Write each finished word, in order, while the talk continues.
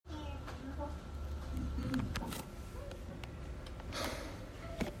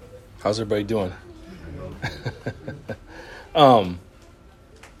How's everybody doing? I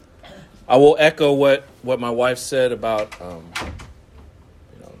will echo what my wife said about,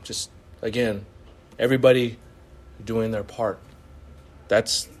 just, again, everybody doing their part.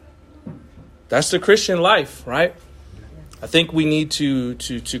 That's the Christian life, right? I think we need to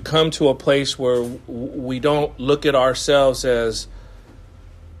come to a place where we don't look at ourselves as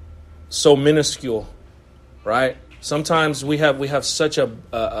so minuscule, right? Sometimes we have such a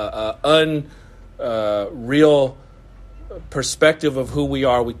unreal perspective of who we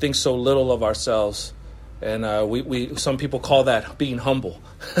are. We think so little of ourselves, and we some people call that being humble.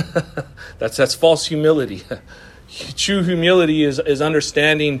 That's false humility. True humility is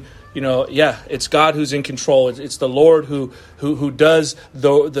understanding. It's God who's in control. It's the Lord who does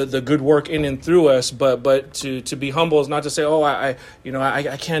the good work in and through us. But to be humble is not to say, I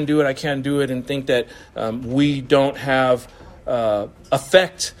can't do it, and think that we don't have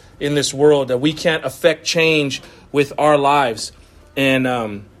effect in this world, that we can't affect change with our lives.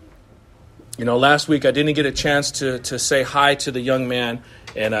 And last week I didn't get a chance to say hi to the young man,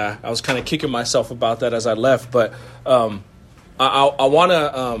 and I was kind of kicking myself about that as I left. But I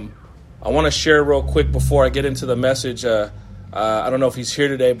want to share real quick before I get into the message. I don't know if he's here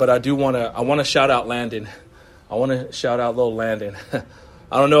today, but I want to shout out Landon. I want to shout out little Landon.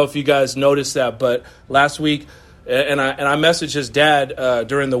 I don't know if you guys noticed that, but last week, and I messaged his dad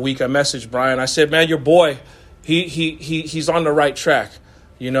during the week. I messaged Brian. I said, "Man, your boy, he's on the right track,"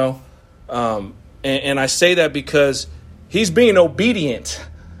 and I say that because he's being obedient.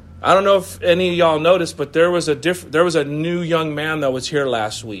 I don't know if any of y'all noticed, but there was a new young man that was here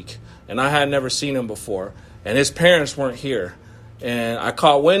last week. And I had never seen him before. And his parents weren't here. And I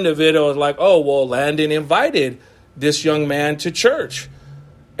caught wind of it. I was like, Landon invited this young man to church.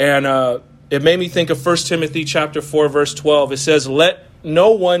 And it made me think of 1 Timothy chapter 4, verse 12. It says, "Let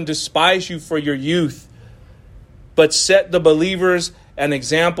no one despise you for your youth, but set the believers an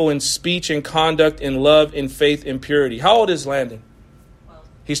example in speech and conduct, in love, in faith, in purity." How old is Landon?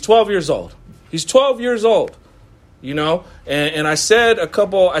 He's 12 years old. He's 12 years old. And I said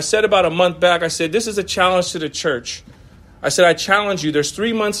about a month back, I said, this is a challenge to the church. I said, I challenge you. There's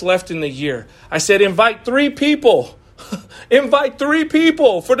 3 months left in the year. I said, invite 3 people. Invite 3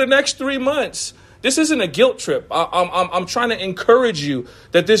 people for the next 3 months. This isn't a guilt trip. I'm trying to encourage you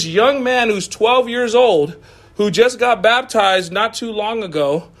that this young man who's 12 years old, who just got baptized not too long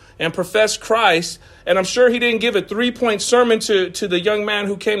ago and professed Christ, and I'm sure he didn't give a 3-point sermon to the young man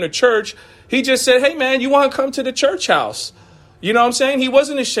who came to church. He just said, "Hey, man, you want to come to the church house?" You know what I'm saying? He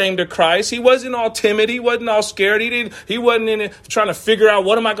wasn't ashamed of Christ. He wasn't all timid. He wasn't all scared. He wasn't in it trying to figure out,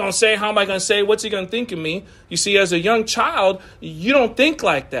 what am I going to say? How am I going to say? What's he going to think of me? You see, as a young child, you don't think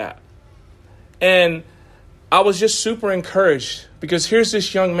like that. And I was just super encouraged because here's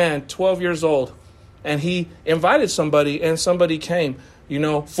this young man, 12 years old, and he invited somebody and somebody came.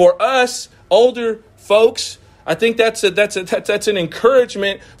 For us older folks, I think that's an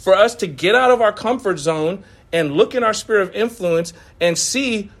encouragement for us to get out of our comfort zone and look in our sphere of influence and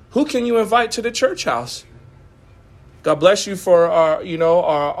see who can you invite to the church house. God bless you for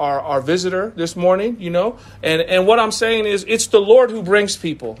our visitor this morning, And what I'm saying is it's the Lord who brings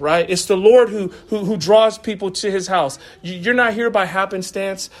people, right? It's the Lord who draws people to his house. You're not here by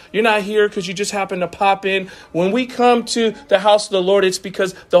happenstance. You're not here because you just happen to pop in. When we come to the house of the Lord, it's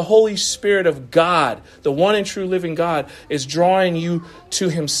because the Holy Spirit of God, the one and true living God, is drawing you to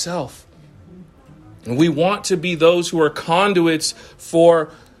himself. And we want to be those who are conduits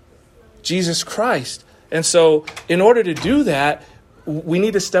for Jesus Christ. And so in order to do that, we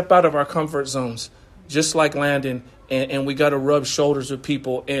need to step out of our comfort zones, just like Landon, and we got to rub shoulders with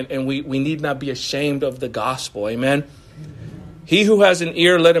people, and we need not be ashamed of the gospel. Amen. He who has an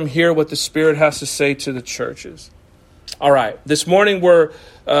ear, let him hear what the Spirit has to say to the churches. All right. This morning we're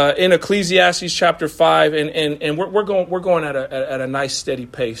in Ecclesiastes chapter 5, and we're going at a nice steady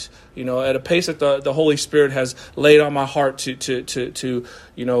pace, at a pace that the Holy Spirit has laid on my heart to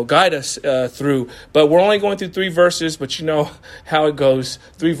guide us through. But we're only going through 3 verses, but you know how it goes.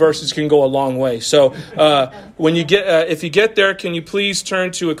 3 verses can go a long way. So when you if you get there, can you please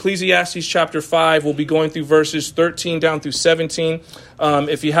turn to Ecclesiastes chapter 5? We'll be going through verses 13 down through 17.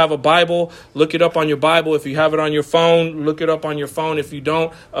 If you have a Bible, look it up on your Bible. If you have it on your phone, look it up on your phone. If you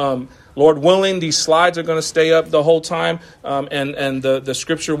don't, Lord willing, these slides are going to stay up the whole time, and the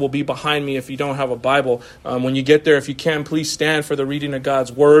scripture will be behind me if you don't have a Bible. When you get there, if you can, please stand for the reading of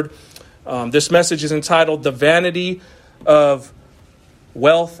God's Word. This message is entitled The Vanity of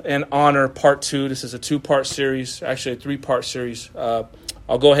Wealth and Honor, Part 2. This is a 2-part series, actually a 3-part series.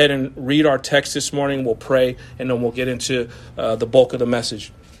 I'll go ahead and read our text this morning. We'll pray, and then we'll get into the bulk of the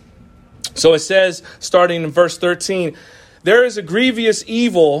message. So it says, starting in verse 13, there is a grievous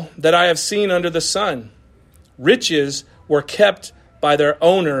evil that I have seen under the sun. Riches were kept by their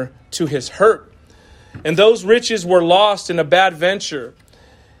owner to his hurt, and those riches were lost in a bad venture.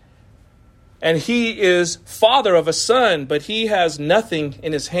 And he is father of a son, but he has nothing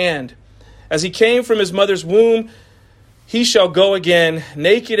in his hand. As he came from his mother's womb, he shall go again,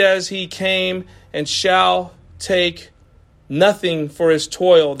 naked as he came, and shall take nothing for his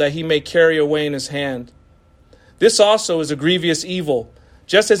toil that he may carry away in his hand. This also is a grievous evil.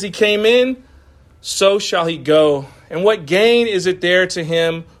 Just as he came in, so shall he go. And what gain is it there to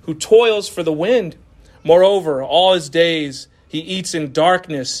him who toils for the wind? Moreover, all his days he eats in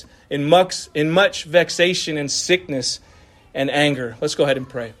darkness, in much vexation and sickness and anger. Let's go ahead and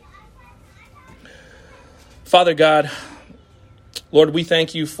pray. Father God, Lord, we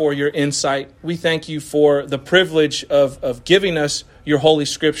thank you for your insight. We thank you for the privilege of giving us your holy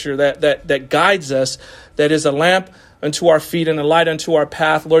scripture that guides us, that is a lamp unto our feet and a light unto our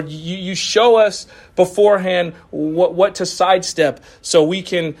path. Lord, you show us beforehand what to sidestep so we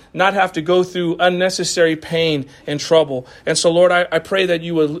can not have to go through unnecessary pain and trouble. And so, Lord, I pray that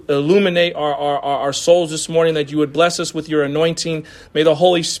you would illuminate our souls this morning, that you would bless us with your anointing. May the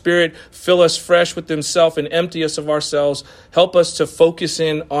Holy Spirit fill us fresh with himself and empty us of ourselves. Help us to focus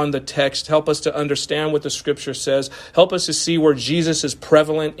in on the text. Help us to understand what the scripture says. Help us to see where Jesus is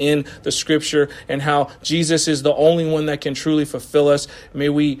prevalent in the scripture and how Jesus is the only one that can truly fulfill us. May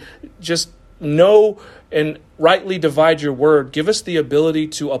we just know and rightly divide your word. Give us the ability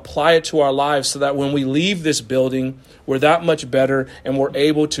to apply it to our lives so that when we leave this building, we're that much better and we're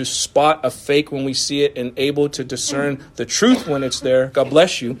able to spot a fake when we see it and able to discern the truth when it's there. God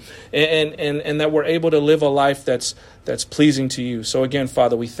bless you. And that we're able to live a life that's pleasing to you. So again,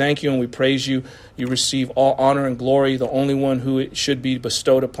 Father, we thank you and we praise you. You receive all honor and glory, the only one who it should be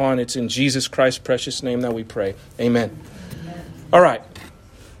bestowed upon. It's in Jesus Christ's precious name that we pray. Amen. All right.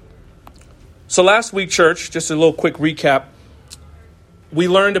 So last week, church, just a little quick recap. We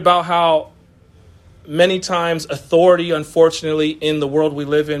learned about how many times authority, unfortunately, in the world we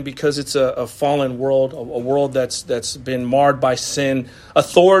live in, because it's a fallen world, a world that's been marred by sin,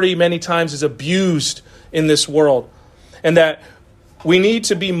 authority many times is abused in this world. And that we need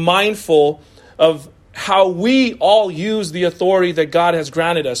to be mindful of how we all use the authority that God has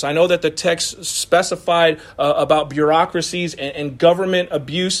granted us. I know that the text specified about bureaucracies and government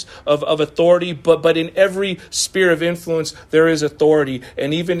abuse of authority, but in every sphere of influence, there is authority.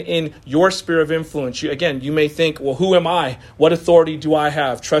 And even in your sphere of influence, you may think, well, who am I? What authority do I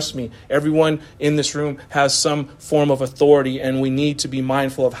have? Trust me, everyone in this room has some form of authority, and we need to be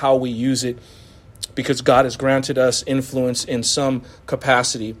mindful of how we use it because God has granted us influence in some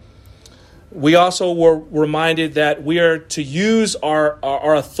capacity. We also were reminded that we are to use our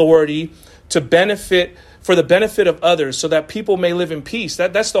authority to benefit, for the benefit of others, so that people may live in peace.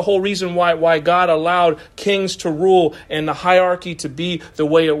 That's the whole reason why God allowed kings to rule and the hierarchy to be the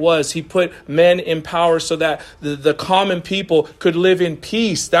way it was. He put men in power so that the common people could live in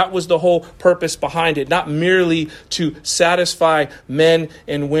peace. That was the whole purpose behind it, not merely to satisfy men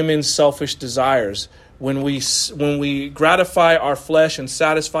and women's selfish desires. When we gratify our flesh and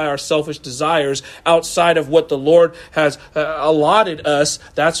satisfy our selfish desires outside of what the Lord has allotted us,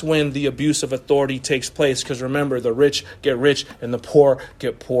 that's when the abuse of authority takes place. Because remember, the rich get rich and the poor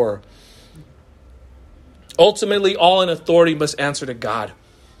get poorer. Ultimately, all in authority must answer to God.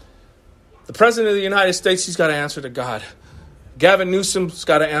 The President of the United States, he's got to answer to God. Gavin Newsom's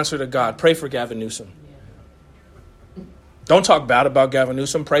got to answer to God. Pray for Gavin Newsom. Don't talk bad about Gavin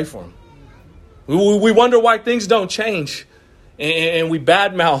Newsom. Pray for him. We wonder why things don't change. And we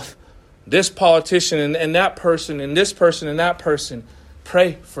badmouth this politician and that person and this person and that person.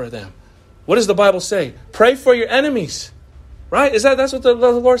 Pray for them. What does the Bible say? Pray for your enemies. Right? That's what the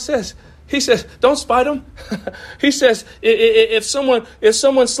Lord says. He says, don't spite them. He says, if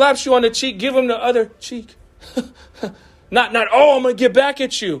someone slaps you on the cheek, give them the other cheek. Not, oh, I'm going to get back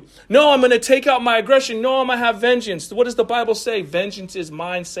at you. No, I'm going to take out my aggression. No, I'm going to have vengeance. What does the Bible say? Vengeance is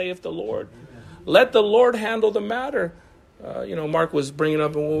mine, saith the Lord. Let the Lord handle the matter. Mark was bringing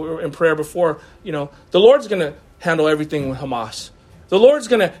up in prayer before, the Lord's going to handle everything with Hamas. The Lord's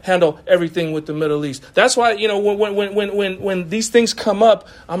going to handle everything with the Middle East. That's why, when these things come up,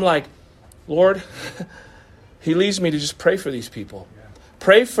 I'm like, Lord, he leads me to just pray for these people.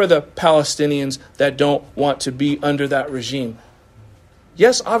 Pray for the Palestinians that don't want to be under that regime.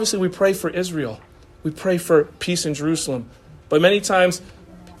 Yes, obviously we pray for Israel. We pray for peace in Jerusalem. But many times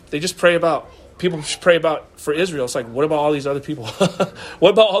they just pray about people pray for Israel. It's like, what about all these other people?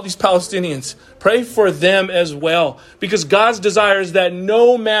 What about all these Palestinians? Pray for them as well. Because God's desire is that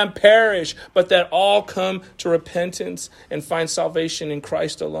no man perish, but that all come to repentance and find salvation in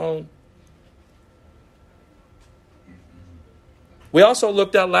Christ alone. We also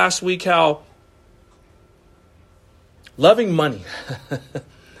looked at last week how loving money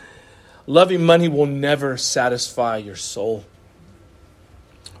will never satisfy your soul.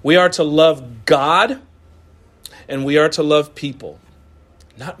 We are to love God and we are to love people,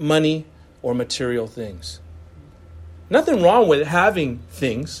 not money or material things. Nothing wrong with having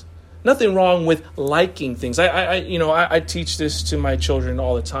things. Nothing wrong with liking things. I teach this to my children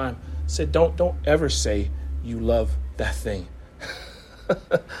all the time. I said, don't ever say you love that thing.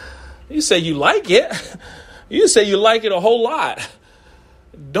 You say you like it. You say you like it a whole lot.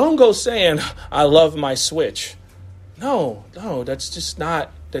 Don't go saying, I love my Switch. No, that's just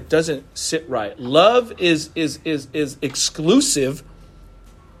not, that doesn't sit right. Love is exclusive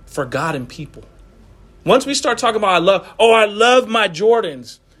for God and people. Once we start talking about I love my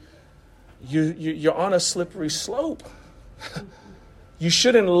Jordans, you're on a slippery slope. You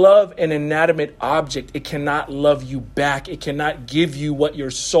shouldn't love an inanimate object. It cannot love you back. It cannot give you what your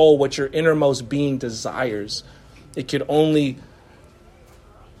soul, what your innermost being desires. It could only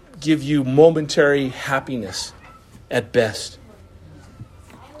give you momentary happiness at best.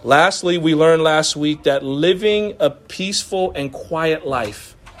 Lastly, we learned last week that living a peaceful and quiet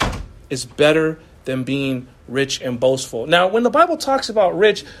life is better than being rich and boastful. Now, when the Bible talks about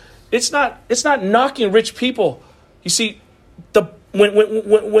rich, it's not knocking rich people. You see,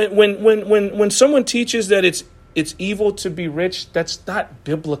 when someone teaches that it's evil to be rich, that's not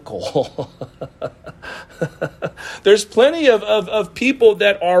biblical. There's plenty of people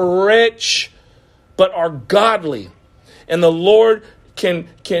that are rich but are godly, and the Lord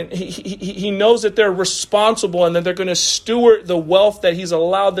he knows that they're responsible and that they're going to steward the wealth that He's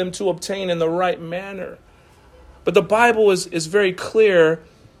allowed them to obtain in the right manner. But the Bible is very clear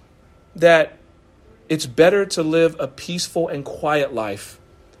that it's better to live a peaceful and quiet life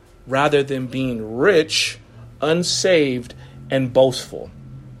rather than being rich, unsaved, and boastful.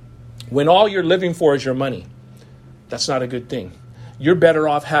 When all you're living for is your money, that's not a good thing. You're better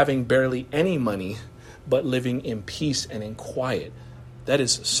off having barely any money, but living in peace and in quiet. That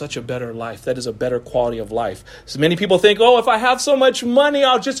is such a better life. That is a better quality of life. So many people think, if I have so much money,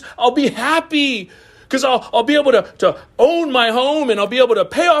 I'll be happy. Because I'll be able to own my home and I'll be able to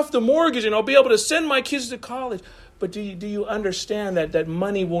pay off the mortgage and I'll be able to send my kids to college. But do you understand that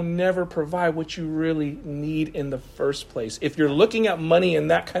money will never provide what you really need in the first place? If you're looking at money in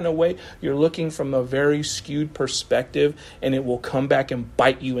that kind of way, you're looking from a very skewed perspective, and it will come back and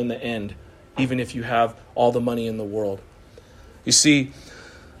bite you in the end, even if you have all the money in the world. You see,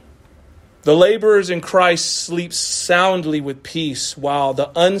 the laborers in Christ sleep soundly with peace, while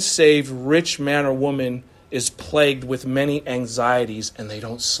the unsaved rich man or woman is plagued with many anxieties and they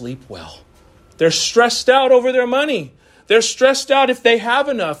don't sleep well. They're stressed out over their money. They're stressed out if they have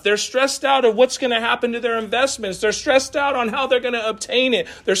enough. They're stressed out of what's going to happen to their investments. They're stressed out on how they're going to obtain it.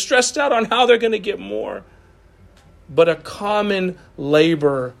 They're stressed out on how they're going to get more. But a common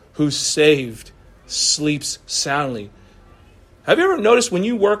laborer who's saved sleeps soundly. Have you ever noticed when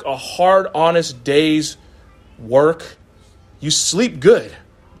you work a hard, honest day's work, you sleep good,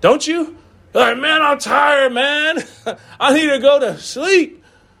 don't you? You're like, man, I'm tired, man. I need to go to sleep.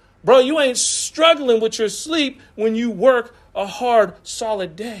 Bro, you ain't struggling with your sleep when you work a hard,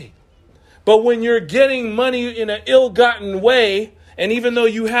 solid day. But when you're getting money in an ill-gotten way, and even though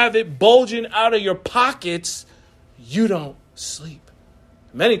you have it bulging out of your pockets, you don't sleep.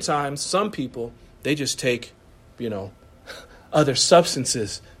 Many times, some people, they just take, other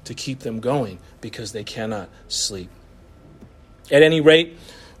substances to keep them going because they cannot sleep. At any rate,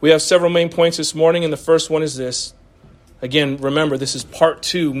 we have several main points this morning, and the first one is this. Again, remember, this is part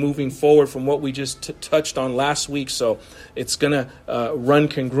 2 moving forward from what we just touched on last week, so it's going to run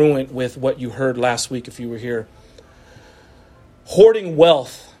congruent with what you heard last week if you were here. Hoarding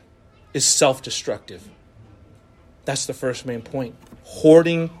wealth is self-destructive. That's the first main point.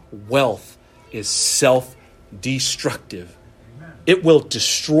 Hoarding wealth is self-destructive. It will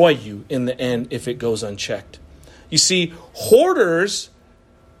destroy you in the end if it goes unchecked. You see, hoarders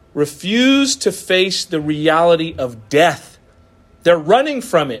refuse to face the reality of death. They're running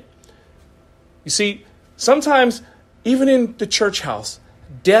from it. You see, sometimes, even in the church house,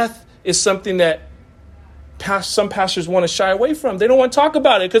 death is something that some pastors want to shy away from. They don't want to talk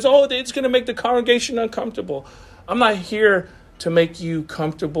about it because, it's going to make the congregation uncomfortable. I'm not here to make you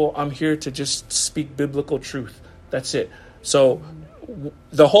comfortable. I'm here to just speak biblical truth. That's it. So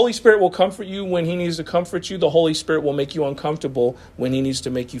The Holy Spirit will comfort you when he needs to comfort you. The Holy Spirit will make you uncomfortable when he needs to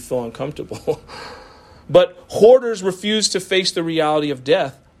make you feel uncomfortable. But hoarders refuse to face the reality of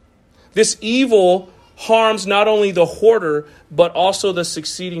death. This evil harms not only the hoarder, but also the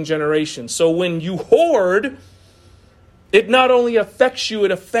succeeding generation. So when you hoard, it not only affects you,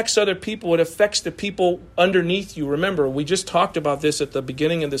 it affects other people. It affects the people underneath you. Remember, we just talked about this at the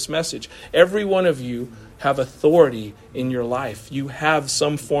beginning of this message. Every one of you have authority in your life. You have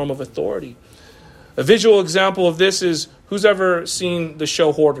some form of authority. A visual example of this is, who's ever seen the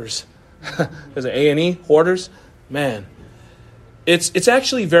show Hoarders? Is it A&E, Hoarders? Man, it's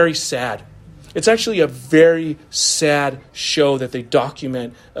actually very sad. It's actually a very sad show that they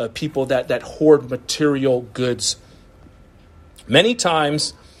document people that hoard material goods. Many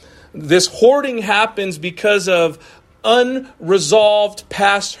times, this hoarding happens because of unresolved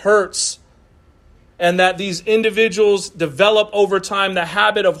past hurts, and that these individuals develop over time the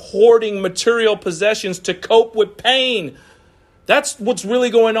habit of hoarding material possessions to cope with pain. That's what's really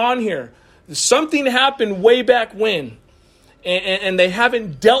going on here. Something happened way back when, and they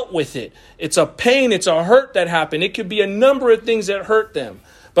haven't dealt with it. It's a pain, it's a hurt that happened. It could be a number of things that hurt them.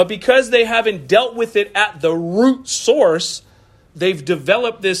 But because they haven't dealt with it at the root source, they've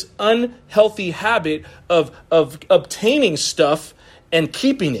developed this unhealthy habit of obtaining stuff and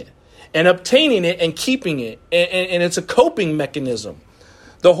keeping it. And obtaining it and keeping it. And it's a coping mechanism.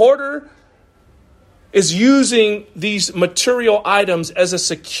 The hoarder is using these material items as a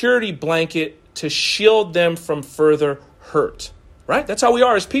security blanket to shield them from further hurt. Right? That's how we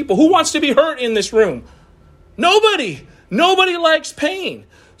are as people. Who wants to be hurt in this room? Nobody. Nobody likes pain.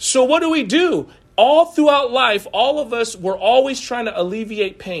 So what do? All throughout life, all of us, we're always trying to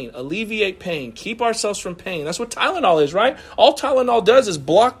alleviate pain, keep ourselves from pain. That's what Tylenol is, right? All Tylenol does is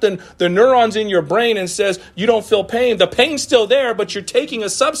block the neurons in your brain and says you don't feel pain. The pain's still there, but you're taking a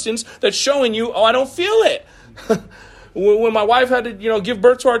substance that's showing you, I don't feel it. When my wife had to, give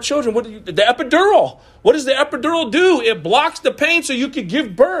birth to our children, the epidural. What does the epidural do? It blocks the pain so you could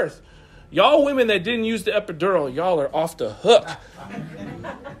give birth. Y'all women that didn't use the epidural, y'all are off the hook.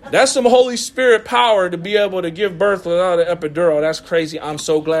 That's some Holy Spirit power to be able to give birth without an epidural. That's crazy. I'm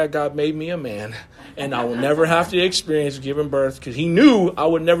so glad God made me a man, and I will never have to experience giving birth, because he knew I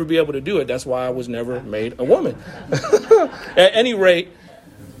would never be able to do it. That's why I was never made a woman. At any rate,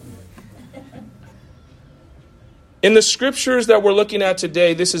 in the scriptures that we're looking at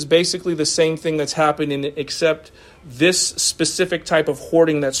today, this is basically the same thing that's happening, except this specific type of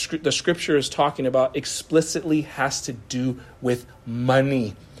hoarding that the scripture is talking about explicitly has to do with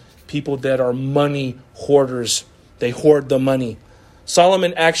money. People that are money hoarders, they hoard the money.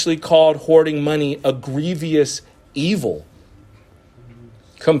 Solomon actually called hoarding money a grievous evil.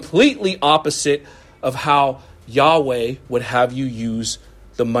 Completely opposite of how Yahweh would have you use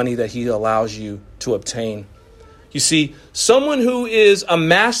the money that he allows you to obtain. You see, someone who is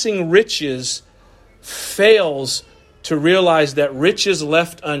amassing riches fails to realize that riches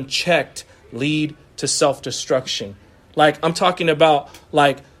left unchecked lead to self-destruction. Like, I'm talking about,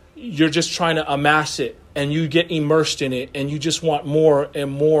 you're just trying to amass it and you get immersed in it and you just want more and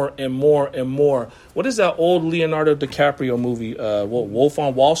more and more and more. What is that old Leonardo DiCaprio movie? Wolf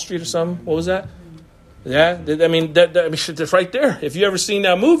on Wall Street or something? What was that? Yeah, that's right there. If you ever seen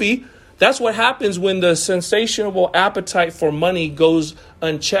that movie, that's what happens when the sensational appetite for money goes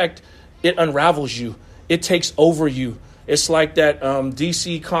unchecked. It unravels you. It takes over you. It's like that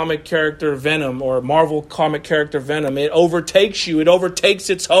DC comic character Venom, or Marvel comic character Venom. It overtakes you. It overtakes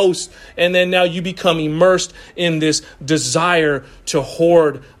its host. And then now you become immersed in this desire to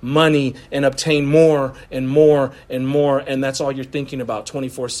hoard money and obtain more and more and more. And that's all you're thinking about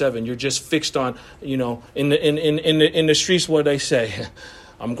 24/7. You're just fixed on, in the streets, what they say.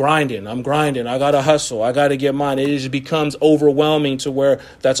 I'm grinding. I got to hustle. I got to get mine. It just becomes overwhelming to where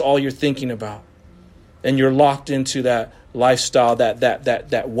that's all you're thinking about. And you're locked into that lifestyle,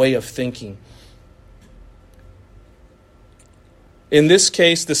 that way of thinking. In this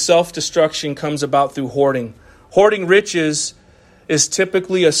case, the self-destruction comes about through hoarding. Hoarding riches is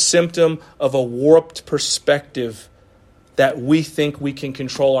typically a symptom of a warped perspective that we think we can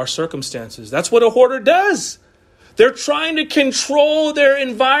control our circumstances. That's what a hoarder does. They're trying to control their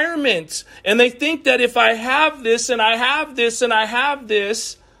environment. And they think that if I have this and I have this and I have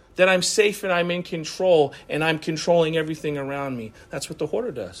this, that I'm safe and I'm in control and I'm controlling everything around me. That's what the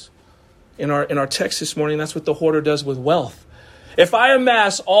hoarder does. In our text this morning, that's what the hoarder does with wealth. If I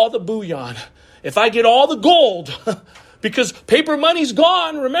amass all the bullion, if I get all the gold, because paper money's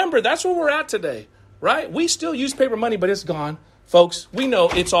gone, remember, that's where we're at today, right? We still use paper money, but it's gone. Folks, we know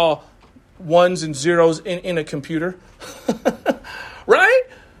it's all ones and zeros in a computer, Right?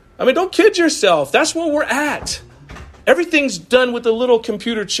 I mean, don't kid yourself. That's where we're at. Everything's done with a little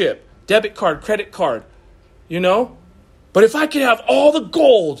computer chip, debit card, credit card, But if I could have all the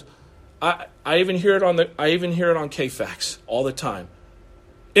gold, I even hear it on KFAX all the time.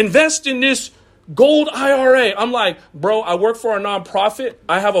 Invest in this gold IRA. I'm like, bro, I work for a nonprofit.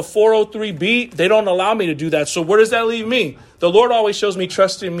 I have a 403B. They don't allow me to do that. So where does that leave me? The Lord always shows me,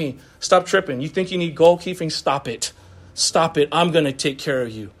 trust in me. Stop tripping. You think you need gold keeping? Stop it. Stop it. I'm going to take care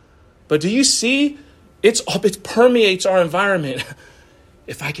of you. But do you see? It permeates our environment.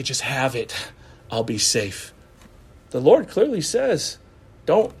 If I could just have it, I'll be safe. The Lord clearly says,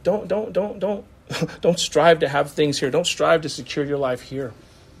 don't strive to have things here. Don't strive to secure your life here.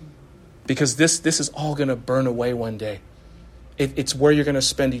 Because this is all going to burn away one day. It's where you're going to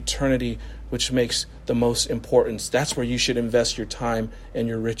spend eternity, which makes the most importance. That's where you should invest your time and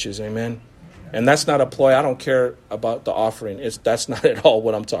your riches. Amen. And that's not a ploy. I don't care about the offering. That's not at all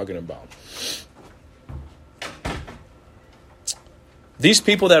what I'm talking about. These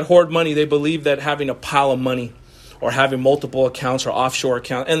people that hoard money, they believe that having a pile of money or having multiple accounts or offshore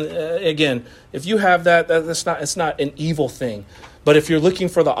accounts. And again, if you have it's not an evil thing. But if you're looking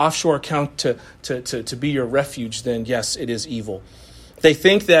for the offshore account to be your refuge, then yes, it is evil. They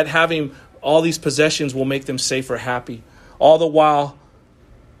think that having all these possessions will make them safe or happy, all the while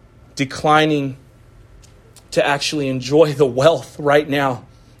declining to actually enjoy the wealth right now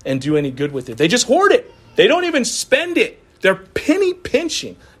and do any good with it. They just hoard it. They don't even spend it. They're penny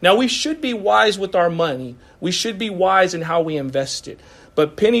pinching. Now, we should be wise with our money. We should be wise in how we invest it.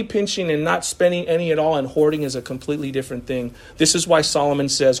 But penny pinching and not spending any at all and hoarding is a completely different thing. This is why Solomon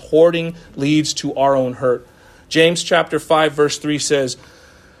says hoarding leads to our own hurt. James chapter 5 verse 3 says,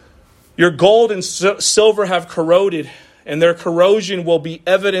 your gold and silver have corroded, and their corrosion will be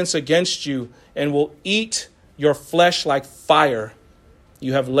evidence against you and will eat your flesh like fire.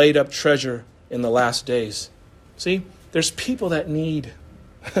 You have laid up treasure in the last days. See, there's people that need.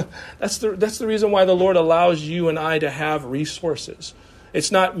 That's the reason why the Lord allows you and I to have resources.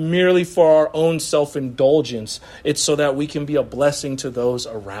 It's not merely for our own self-indulgence. It's so that we can be a blessing to those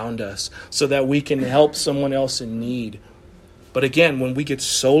around us, so that we can help someone else in need. But again, when we get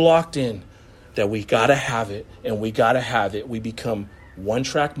so locked in that we got to have it and we got to have it, we become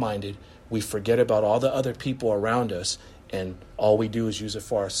one-track minded. We forget about all the other people around us, and all we do is use it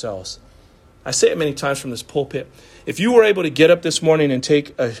for ourselves. I say it many times from this pulpit. If you were able to get up this morning and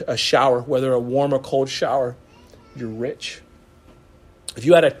take a shower, whether a warm or cold shower, you're rich. If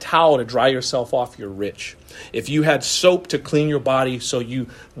you had a towel to dry yourself off, you're rich. If you had soap to clean your body so you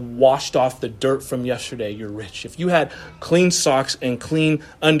washed off the dirt from yesterday, you're rich. If you had clean socks and clean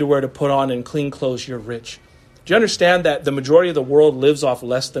underwear to put on and clean clothes, you're rich. Do you understand that the majority of the world lives off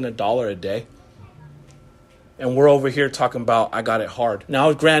less than $1 a day? And we're over here talking about, I got it hard.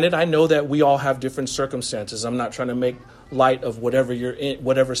 Now, granted, I know that we all have different circumstances. I'm not trying to make light of whatever you're in,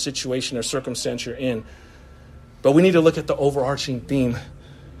 whatever situation or circumstance you're in. But we need to look at the overarching theme.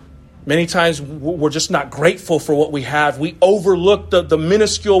 Many times we're just not grateful for what we have. We overlook the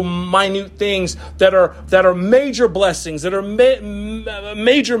minuscule, minute things that are major blessings, that are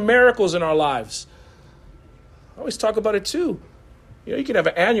major miracles in our lives. I always talk about it too. You could have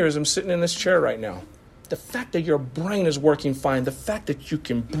an aneurysm sitting in this chair right now. The fact that your brain is working fine, the fact that you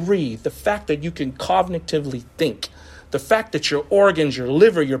can breathe, the fact that you can cognitively think, the fact that your organs, your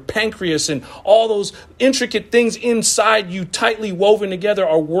liver, your pancreas, and all those intricate things inside you tightly woven together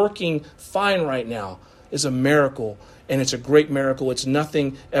are working fine right now is a miracle, and it's a great miracle. It's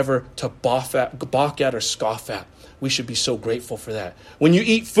nothing ever to balk at or scoff at. We should be so grateful for that. When you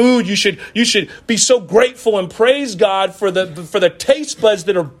eat food, you should be so grateful and praise God for the taste buds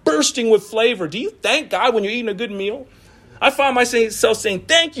that are bursting with flavor. Do you thank God when you're eating a good meal? I find myself saying,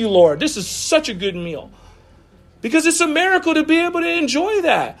 thank you, Lord. This is such a good meal. Because it's a miracle to be able to enjoy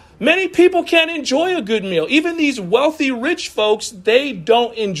that. Many people can't enjoy a good meal. Even these wealthy, rich folks, they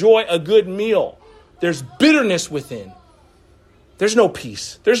don't enjoy a good meal. There's bitterness within. There's no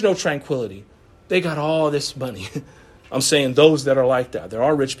peace. There's no tranquility. They got all this money. I'm saying those that are like that. There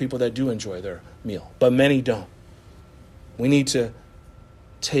are rich people that do enjoy their meal, but many don't. We need to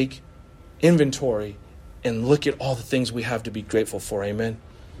take inventory and look at all the things we have to be grateful for. Amen.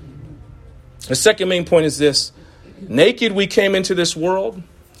 The second main point is this. Naked we came into this world,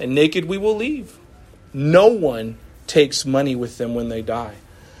 and naked we will leave. No one takes money with them when they die.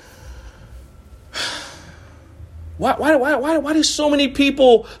 Why do so many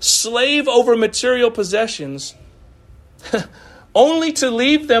people slave over material possessions only to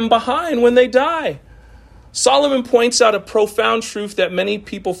leave them behind when they die? Solomon points out a profound truth that many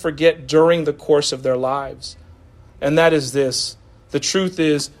people forget during the course of their lives. And that is this. The truth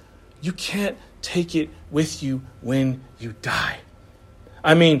is, you can't take it with you when you die.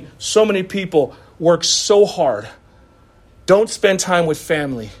 I mean, so many people work so hard, don't spend time with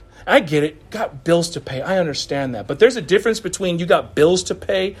family. I get it. Got bills to pay. I understand that. But there's a difference between you got bills to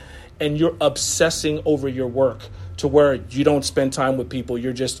pay and you're obsessing over your work to where you don't spend time with people.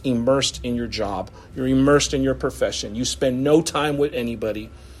 You're just immersed in your job. You're immersed in your profession. You spend no time with anybody.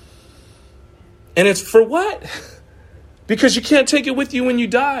 And it's for what? Because you can't take it with you when you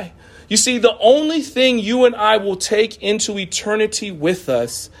die. You see, the only thing you and I will take into eternity with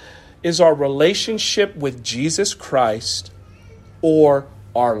us is our relationship with Jesus Christ or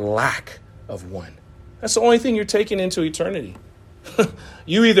our lack of one. That's the only thing you're taking into eternity.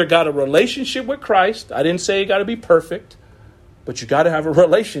 You either got a relationship with Christ. I didn't say you got to be perfect, but you got to have a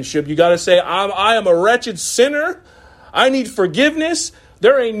relationship. You got to say, I am a wretched sinner. I need forgiveness.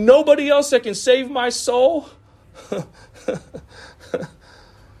 There ain't nobody else that can save my soul.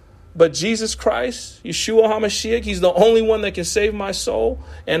 But Jesus Christ, Yeshua HaMashiach, he's the only one that can save my soul.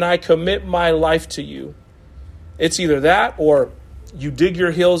 And I commit my life to you. It's either that or you dig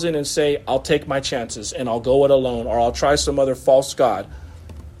your heels in and say, I'll take my chances and I'll go it alone, or I'll try some other false god.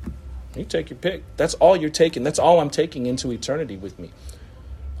 You take your pick. That's all you're taking. That's all I'm taking into eternity with me.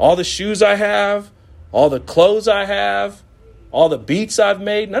 All the shoes I have, all the clothes I have, all the beats I've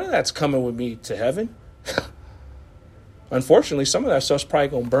made, none of that's coming with me to heaven. Unfortunately, some of that stuff's probably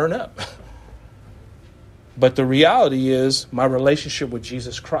going to burn up. But the reality is my relationship with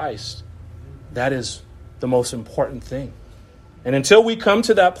Jesus Christ, that is the most important thing. And until we come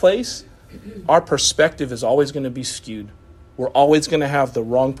to that place, our perspective is always going to be skewed. We're always going to have the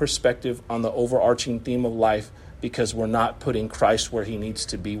wrong perspective on the overarching theme of life because we're not putting Christ where he needs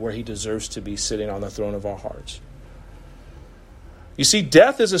to be, where he deserves to be, sitting on the throne of our hearts. You see,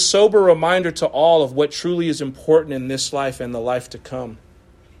 death is a sober reminder to all of what truly is important in this life and the life to come.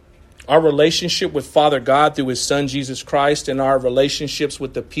 Our relationship with Father God through his Son, Jesus Christ, and our relationships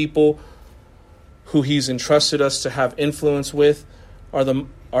with the people who he's entrusted us to have influence with are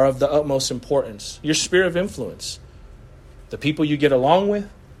of the utmost importance. Your sphere of influence. The people you get along with,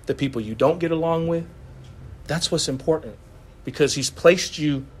 the people you don't get along with, that's what's important. Because he's placed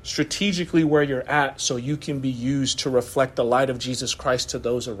you strategically where you're at so you can be used to reflect the light of Jesus Christ to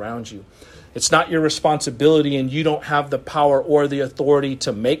those around you. It's not your responsibility, and you don't have the power or the authority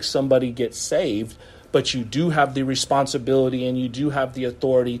to make somebody get saved, but you do have the responsibility and you do have the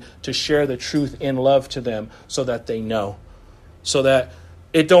authority to share the truth in love to them so that they know. So that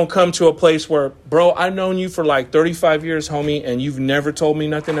it don't come to a place where, bro, I've known you for like 35 years, homie, and you've never told me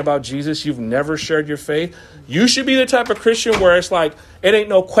nothing about Jesus. You've never shared your faith. You should be the type of Christian where it's like, it ain't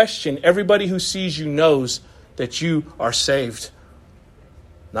no question. Everybody who sees you knows that you are saved.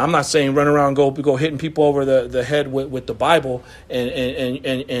 Now, I'm not saying run around and go hitting people over the head with the Bible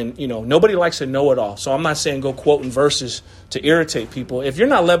and you know, nobody likes to know it all. So I'm not saying go quoting verses to irritate people. If you're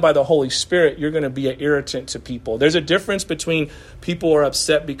not led by the Holy Spirit, you're going to be an irritant to people. There's a difference between people who are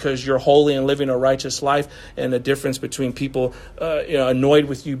upset because you're holy and living a righteous life, and a difference between people annoyed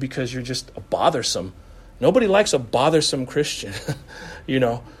with you because you're just bothersome. Nobody likes a bothersome Christian, you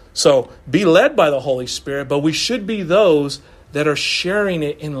know. So be led by the Holy Spirit, but we should be those that are sharing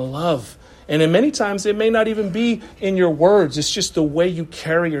it in love. And in many times, it may not even be in your words. It's just the way you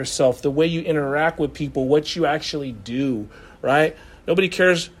carry yourself, the way you interact with people, what you actually do, right? Nobody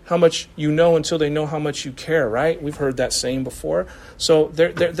cares how much you know until they know how much you care, right? We've heard that saying before. So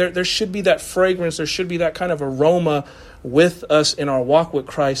there should be that fragrance. There should be that kind of aroma with us in our walk with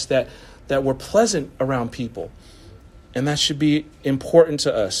Christ that we're pleasant around people. And that should be important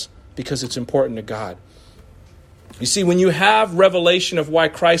to us because it's important to God. You see, when you have revelation of why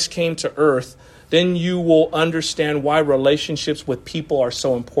Christ came to earth, then you will understand why relationships with people are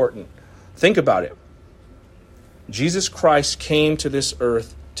so important. Think about it. Jesus Christ came to this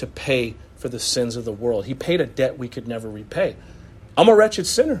earth to pay for the sins of the world. He paid a debt we could never repay. I'm a wretched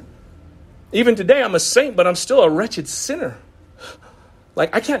sinner. Even today, I'm a saint, but I'm still a wretched sinner.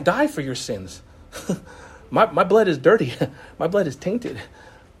 Like, I can't die for your sins. My blood is dirty. My blood is tainted.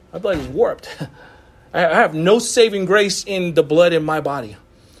 My blood is warped. I have no saving grace in the blood in my body.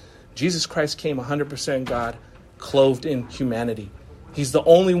 Jesus Christ came 100% God, clothed in humanity. He's the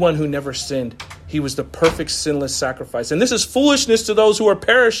only one who never sinned. He was the perfect sinless sacrifice. And this is foolishness to those who are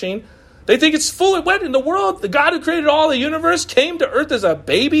perishing. They think it's foolish. What in the world? The God who created all the universe came to earth as a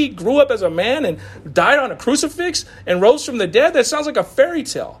baby, grew up as a man, and died on a crucifix and rose from the dead? That sounds like a fairy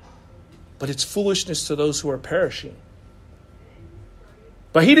tale. But it's foolishness to those who are perishing.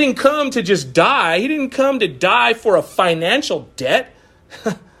 But he didn't come to just die. He didn't come to die for a financial debt.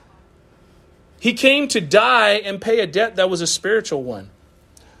 He came to die and pay a debt that was a spiritual one.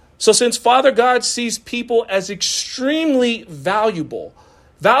 So since Father God sees people as extremely valuable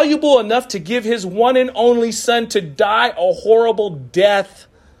enough to give his one and only son to die a horrible death,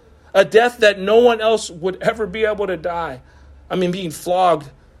 a death that no one else would ever be able to die. I mean, being flogged,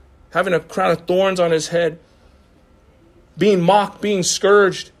 having a crown of thorns on his head, being mocked, being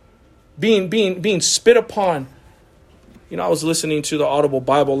scourged, being spit upon. You know, I was listening to the Audible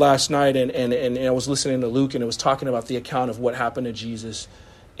Bible last night and I was listening to Luke, and it was talking about the account of what happened to Jesus.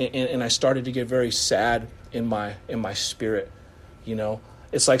 And I started to get very sad in my spirit. You know,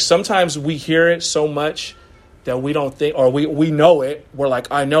 it's like sometimes we hear it so much that we don't think, or we know it. We're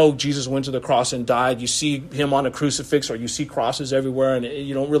like, I know Jesus went to the cross and died. You see him on a crucifix, or you see crosses everywhere, and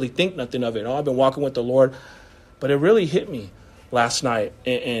you don't really think nothing of it. Oh, I've been walking with the Lord. But it really hit me last night,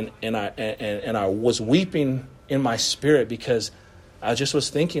 and I was weeping in my spirit because I just was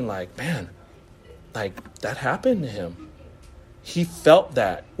thinking like, man, like that happened to him. He felt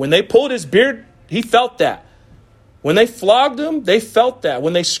that. When they pulled his beard, he felt that. When they flogged him, they felt that.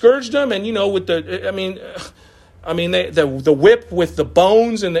 When they scourged him, and you know, with the whip with the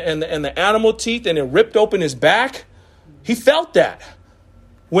bones and the animal teeth, and it ripped open his back, he felt that.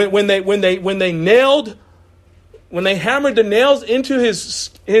 When they hammered the nails into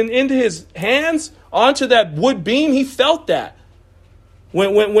his hands onto that wood beam, he felt that.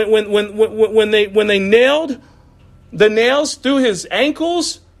 When they nailed the nails through his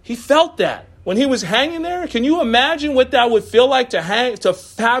ankles, he felt that. When he was hanging there, can you imagine what that would feel like to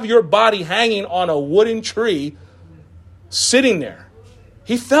have your body hanging on a wooden tree, sitting there?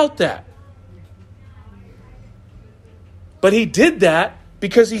 He felt that. But he did that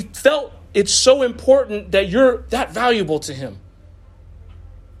because he felt it's so important that you're that valuable to him.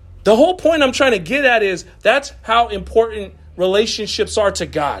 The whole point I'm trying to get at is that's how important relationships are to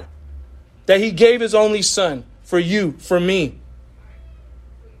God. That he gave his only son for you, for me.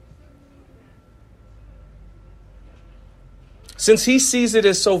 Since he sees it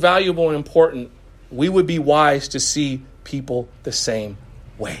as so valuable and important, we would be wise to see people the same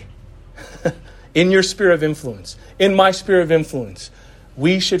way. In your sphere of influence, in my sphere of influence,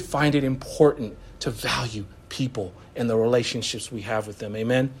 we should find it important to value people and the relationships we have with them.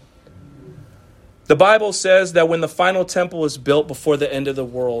 Amen. The Bible says that when the final temple is built before the end of the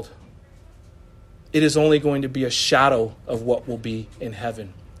world, it is only going to be a shadow of what will be in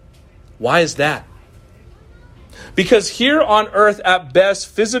heaven. Why is that? Because here on earth, at best,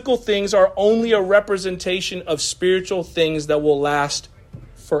 physical things are only a representation of spiritual things that will last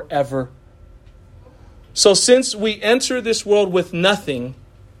forever. So since we enter this world with nothing,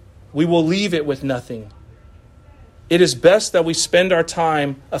 we will leave it with nothing. It is best that we spend our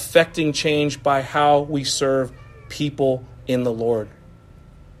time affecting change by how we serve people in the Lord.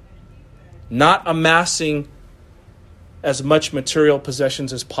 Not amassing as much material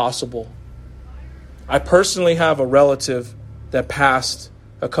possessions as possible. I personally have a relative that passed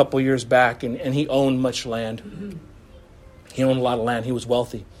a couple years back, and he owned much land. He owned a lot of land. He was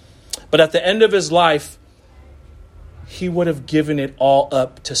wealthy. But at the end of his life, he would have given it all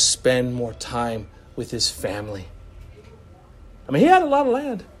up to spend more time with his family. I mean, he had a lot of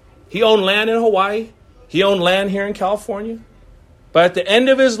land. He owned land in Hawaii. He owned land here in California. But at the end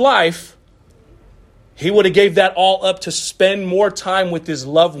of his life, he would have gave that all up to spend more time with his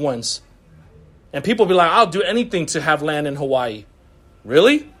loved ones. And people be like, I'll do anything to have land in Hawaii.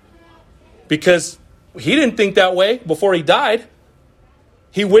 Really? Because he didn't think that way before he died.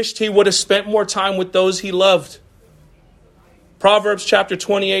 He wished he would have spent more time with those he loved. Proverbs chapter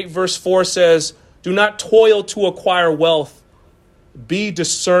 28 verse 4 says, do not toil to acquire wealth. Be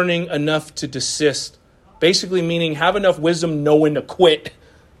discerning enough to desist. Basically meaning have enough wisdom, know when to quit.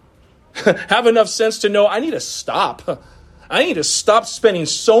 Have enough sense to know I need to stop. I need to stop spending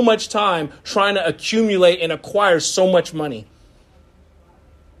so much time trying to accumulate and acquire so much money.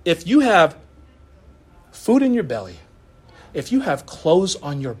 If you have food in your belly, if you have clothes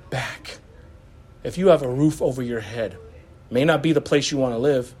on your back, if you have a roof over your head, may not be the place you want to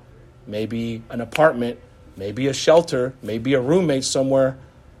live, maybe an apartment, maybe a shelter, maybe a roommate somewhere,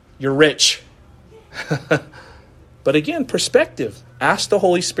 you're rich. But again, perspective. Ask the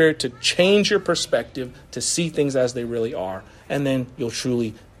Holy Spirit to change your perspective to see things as they really are. And then you'll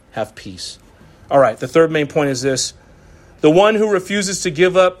truly have peace. All right, the third main point is this. The one who refuses to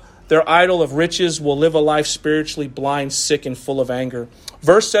give up their idol of riches will live a life spiritually blind, sick, and full of anger.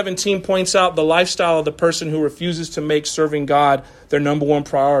 Verse 17 points out the lifestyle of the person who refuses to make serving God their number one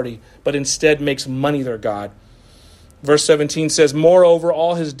priority, but instead makes money their God. Verse 17 says, moreover,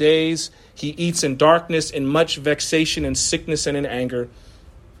 all his days he eats in darkness, in much vexation and sickness and in anger.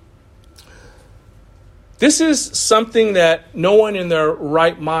 This is something that no one in their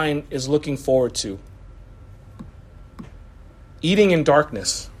right mind is looking forward to. Eating in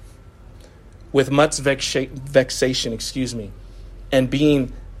darkness with much vexation,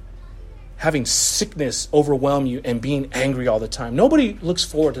 and having sickness overwhelm you and being angry all the time. Nobody looks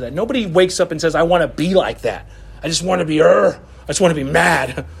forward to that. Nobody wakes up and says, I want to be like that. I just want to be I just want to be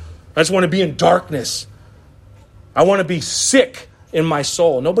mad. I just want to be in darkness. I want to be sick in my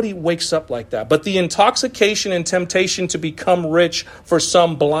soul. Nobody wakes up like that. But the intoxication and temptation to become rich for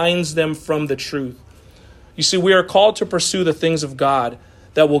some blinds them from the truth. You see, we are called to pursue the things of God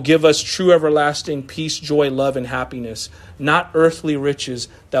that will give us true everlasting peace, joy, love, and happiness, not earthly riches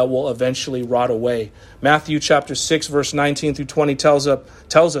that will eventually rot away. Matthew chapter 6, verse 19 through 20 tells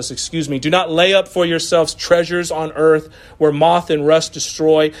us, do not lay up for yourselves treasures on earth where moth and rust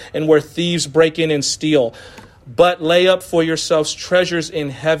destroy and where thieves break in and steal. But lay up for yourselves treasures in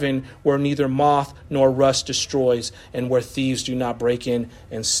heaven where neither moth nor rust destroys and where thieves do not break in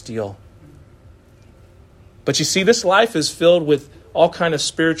and steal. But you see, this life is filled with all kind of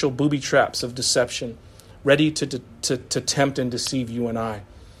spiritual booby traps of deception, ready to tempt and deceive you and I.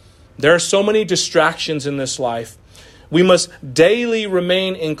 There are so many distractions in this life. We must daily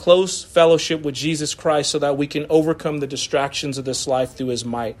remain in close fellowship with Jesus Christ so that we can overcome the distractions of this life through his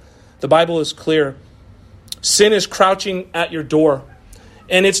might. The Bible is clear. Sin is crouching at your door,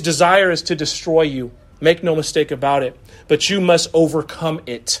 and its desire is to destroy you. Make no mistake about it. But you must overcome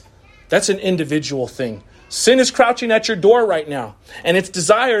it. That's an individual thing. Sin is crouching at your door right now, and its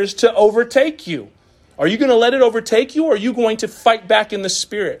desire is to overtake you. Are you going to let it overtake you, or are you going to fight back in the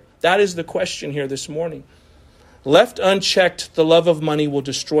spirit? That is the question here this morning. Left unchecked, the love of money will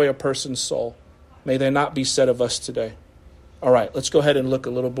destroy a person's soul. May that not be said of us today. All right, let's go ahead and look a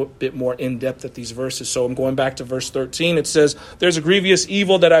little bit more in depth at these verses. So I'm going back to verse 13. It says, there's a grievous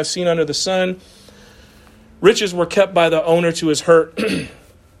evil that I've seen under the sun. Riches were kept by the owner to his hurt.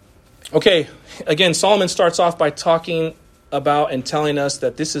 Okay, again, Solomon starts off by talking about and telling us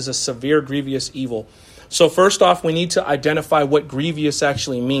that this is a severe, grievous evil. So first off, we need to identify what grievous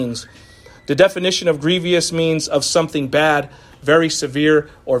actually means. The definition of grievous means of something bad, very severe,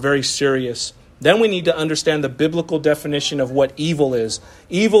 or very serious. Then we need to understand the biblical definition of what evil is.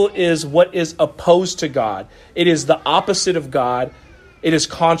 Evil is what is opposed to God. It is the opposite of God. It is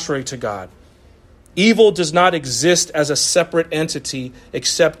contrary to God. Evil does not exist as a separate entity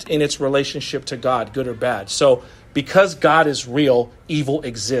except in its relationship to God, good or bad. So because God is real, evil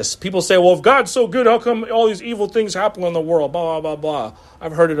exists. People say, well, if God's so good, how come all these evil things happen in the world? Blah, blah, blah, blah.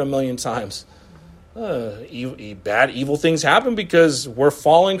 I've heard it a million times. Bad, evil things happen because we're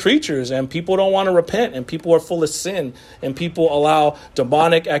fallen creatures and people don't want to repent and people are full of sin and people allow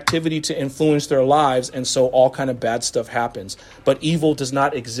demonic activity to influence their lives. And so all kind of bad stuff happens. But evil does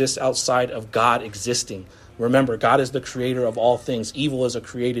not exist outside of God existing. Remember, God is the creator of all things. Evil is a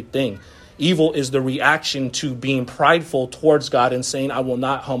created thing. Evil is the reaction to being prideful towards God and saying, I will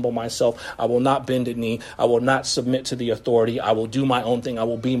not humble myself. I will not bend a knee. I will not submit to the authority. I will do my own thing. I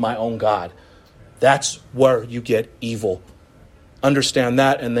will be my own God. That's where you get evil. Understand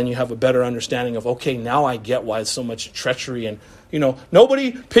that, and then you have a better understanding of, okay, now I get why so much treachery. And,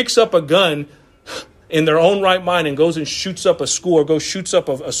 nobody picks up a gun in their own right mind and goes and shoots up a school or shoots up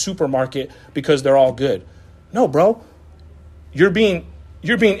a supermarket because they're all good. No, bro. You're being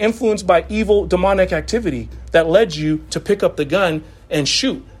influenced by evil demonic activity that led you to pick up the gun and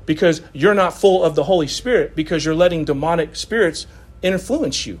shoot because you're not full of the Holy Spirit, because you're letting demonic spirits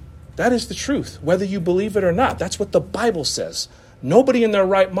influence you. That is the truth, whether you believe it or not. That's what the Bible says. Nobody in their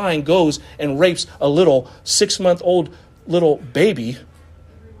right mind goes and rapes a little 6-month-old little baby.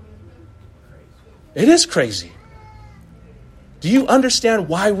 It is crazy. Do you understand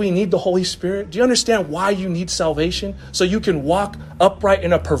why we need the Holy Spirit? Do you understand why you need salvation? So you can walk upright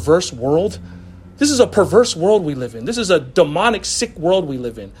in a perverse world? This is a perverse world we live in. This is a demonic, sick world we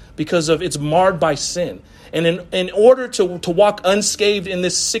live in because of it's marred by sin. And in order to walk unscathed in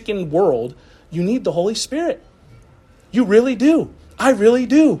this sickened world, you need the Holy Spirit. You really do. I really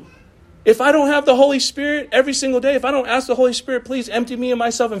do. If I don't have the Holy Spirit every single day, if I don't ask the Holy Spirit, please empty me of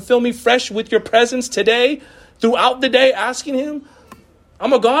myself and fill me fresh with your presence today, throughout the day, asking him,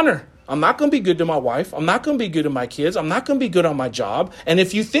 I'm a goner. I'm not going to be good to my wife. I'm not going to be good to my kids. I'm not going to be good on my job. And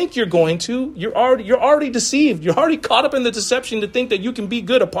if you think you're going to, you're already deceived. You're already caught up in the deception to think that you can be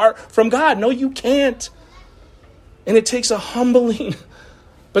good apart from God. No, you can't. And it takes a humbling.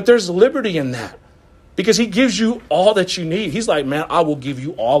 But there's liberty in that because he gives you all that you need. He's like, man, I will give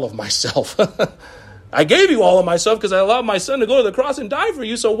you all of myself. I gave you all of myself because I allowed my son to go to the cross and die for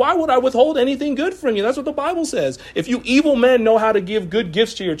you. So why would I withhold anything good from you? That's what the Bible says. If you evil men know how to give good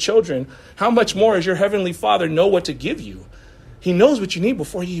gifts to your children, how much more does your heavenly Father know what to give you? He knows what you need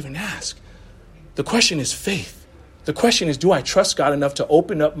before you even ask. The question is faith. The question is, do I trust God enough to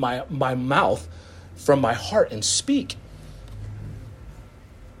open up my mouth from my heart and speak?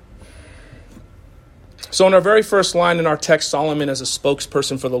 So in our very first line in our text, Solomon, as a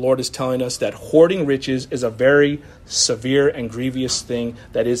spokesperson for the Lord, is telling us that hoarding riches is a very severe and grievous thing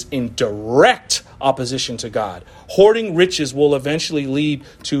that is in direct opposition to God. Hoarding riches will eventually lead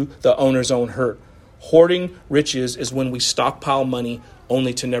to the owner's own hurt. Hoarding riches is when we stockpile money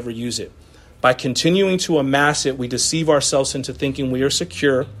only to never use it. By continuing to amass it, we deceive ourselves into thinking we are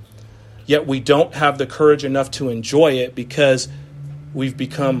secure, yet we don't have the courage enough to enjoy it because we've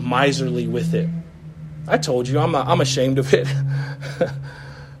become miserly with it. I told you I'm ashamed of it,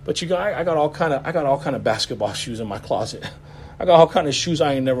 but you guys, I got all kind of basketball shoes in my closet. I got all kind of shoes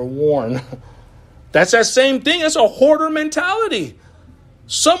I ain't never worn. That's that same thing. It's a hoarder mentality.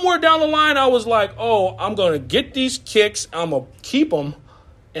 Somewhere down the line, I was like, "Oh, I'm gonna get these kicks. I'm gonna keep them,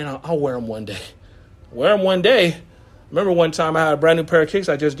 and I'll wear them one day. Wear them one day." Remember one time I had a brand new pair of kicks.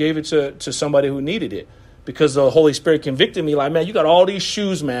 I just gave it to somebody who needed it because the Holy Spirit convicted me. Like, man, you got all these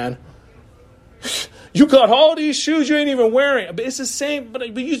shoes, man. You got all these shoes you ain't even wearing. But it's the same.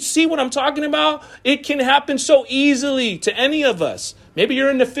 But you see what I'm talking about? It can happen so easily to any of us. Maybe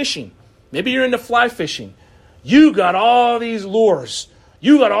you're into fishing. Maybe you're into fly fishing. You got all these lures.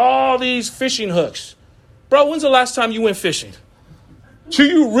 You got all these fishing hooks. Bro, when's the last time you went fishing? Do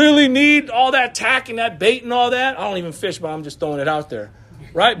you really need all that tack and that bait and all that? I don't even fish, but I'm just throwing it out there.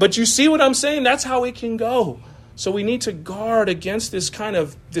 Right? But you see what I'm saying? That's how it can go. So we need to guard against this kind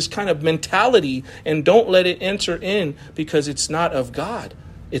of mentality and don't let it enter in because it's not of God.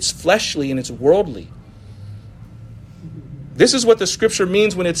 It's fleshly and it's worldly. This is what the scripture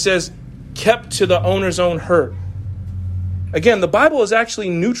means when it says kept to the owner's own hurt. Again, the Bible is actually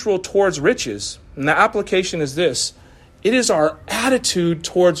neutral towards riches. And the application is this. It is our attitude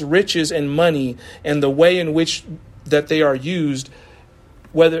towards riches and money and the way in which that they are used,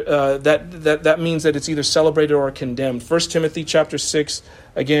 whether that means that it's either celebrated or condemned. 1 Timothy chapter 6,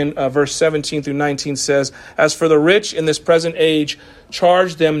 again, verse 17 through 19 says, "As for the rich in this present age,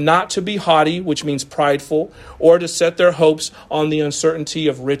 charge them not to be haughty," which means prideful, "or to set their hopes on the uncertainty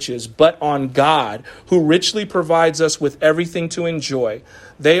of riches, but on God, who richly provides us with everything to enjoy.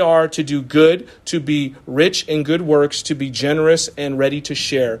 They are to do good, to be rich in good works, to be generous and ready to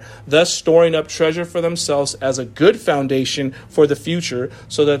share, thus storing up treasure for themselves as a good foundation for the future,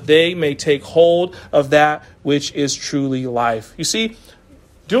 so that they may take hold of that which is truly life." You see,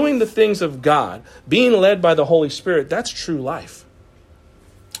 doing the things of God, being led by the Holy Spirit, that's true life.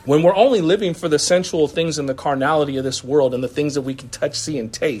 When we're only living for the sensual things and the carnality of this world and the things that we can touch, see,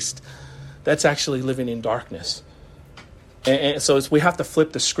 and taste, that's actually living in darkness. And so we have to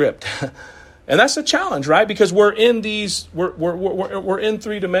flip the script. And that's a challenge, right? Because we're in we're in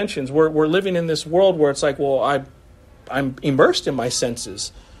three dimensions. We're living in this world where it's like, well, I'm immersed in my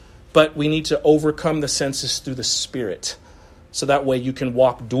senses. But we need to overcome the senses through the Spirit. So that way you can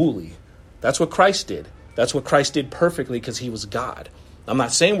walk dually. That's what Christ did. That's what Christ did perfectly because he was God. I'm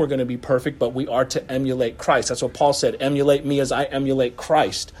not saying we're going to be perfect, but we are to emulate Christ. That's what Paul said, emulate me as I emulate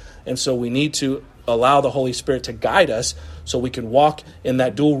Christ. And so we need to allow the Holy Spirit to guide us so we can walk in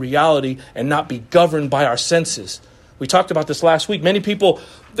that dual reality and not be governed by our senses. We talked about this last week. Many people,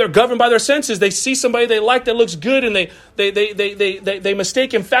 they're governed by their senses. They see somebody they like that looks good and they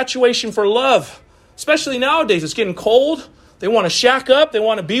mistake infatuation for love. Especially nowadays, it's getting cold. They want to shack up. They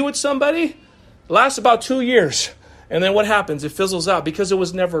want to be with somebody. It lasts about 2 years. And then what happens? It fizzles out because it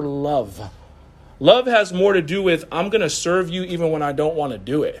was never love. Love has more to do with, I'm going to serve you even when I don't want to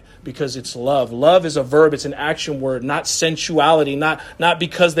do it, because it's love. Love is a verb. It's an action word, not sensuality, not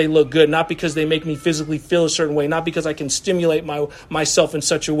because they look good, not because they make me physically feel a certain way, not because I can stimulate myself in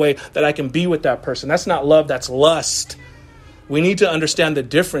such a way that I can be with that person. That's not love. That's lust. We need to understand the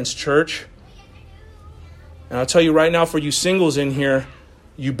difference, church. And I'll tell you right now, for you singles in here,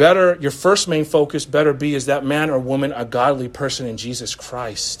 your first main focus better be, is that man or woman a godly person in Jesus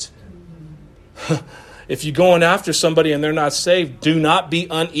Christ? If you're going after somebody and they're not saved, do not be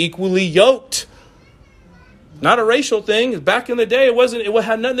unequally yoked. Not a racial thing. Back in the day, it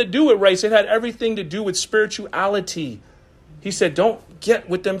had nothing to do with race. It had everything to do with spirituality. He said, don't get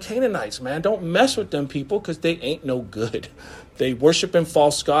with them Canaanites, man. Don't mess with them people because they ain't no good. They worship in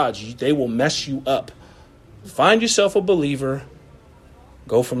false gods. They will mess you up. Find yourself a believer.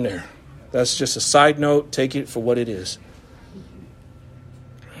 Go from there. That's just a side note. Take it for what it is.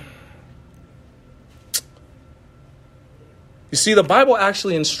 You see, the Bible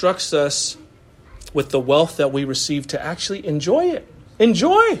actually instructs us with the wealth that we receive to actually enjoy it.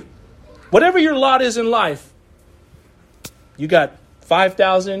 Enjoy. Whatever your lot is in life. You got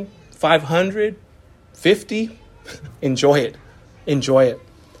 5,000, 500, 50. Enjoy it. Enjoy it.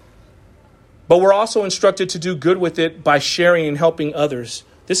 But we're also instructed to do good with it by sharing and helping others.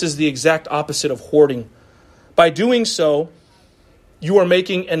 This is the exact opposite of hoarding. By doing so, you are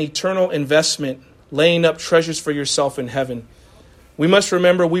making an eternal investment, laying up treasures for yourself in heaven. We must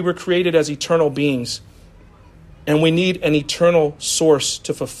remember we were created as eternal beings, and we need an eternal source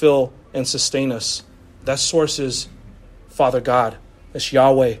to fulfill and sustain us. That source is Father God. That's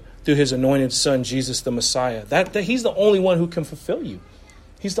Yahweh through his anointed son, Jesus the Messiah. That he's the only one who can fulfill you.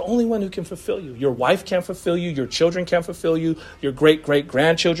 He's the only one who can fulfill you. Your wife can't fulfill you. Your children can't fulfill you. Your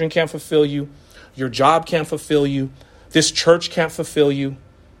great-great-grandchildren can't fulfill you. Your job can't fulfill you. This church can't fulfill you.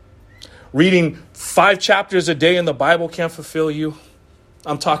 Reading 5 chapters a day in the Bible can't fulfill you.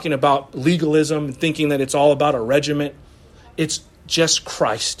 I'm talking about legalism and thinking that it's all about a regiment. It's just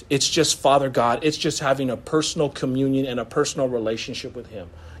Christ. It's just Father God. It's just having a personal communion and a personal relationship with him.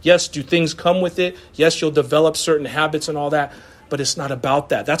 Yes, do things come with it? Yes, you'll develop certain habits and all that. But it's not about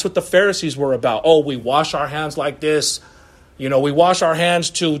that. That's what the Pharisees were about. Oh, we wash our hands like this. We wash our hands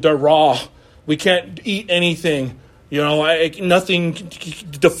till they're raw. We can't eat anything. Nothing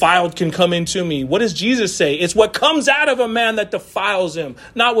defiled can come into me. What does Jesus say? It's what comes out of a man that defiles him,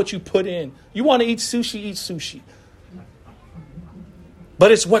 not what you put in. You want to eat sushi, eat sushi.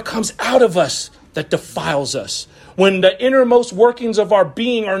 But it's what comes out of us that defiles us. When the innermost workings of our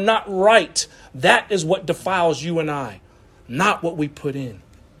being are not right, that is what defiles you and I, not what we put in.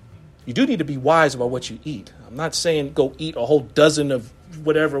 You do need to be wise about what you eat. I'm not saying go eat a whole dozen of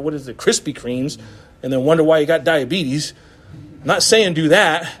whatever, Krispy Kremes, and then wonder why you got diabetes. I'm not saying do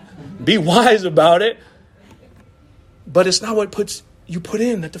that. Be wise about it. But it's not what you put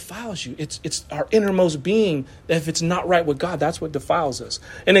in that defiles you. It's our innermost being. If it's not right with God, that's what defiles us.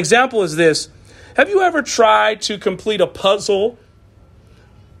 An example is this. Have you ever tried to complete a puzzle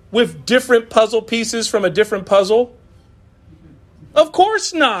with different puzzle pieces from a different puzzle? Of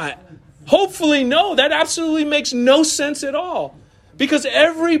course not. Hopefully no. That absolutely makes no sense at all. Because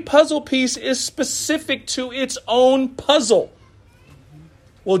every puzzle piece is specific to its own puzzle.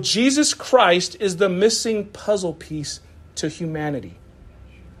 Well, Jesus Christ is the missing puzzle piece to humanity.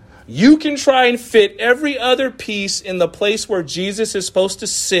 You can try and fit every other piece in the place where Jesus is supposed to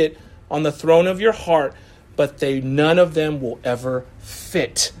sit on the throne of your heart, but none of them will ever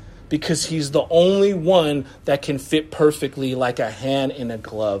fit. Because he's the only one that can fit perfectly like a hand in a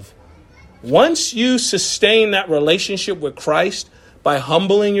glove. Once you sustain that relationship with Christ by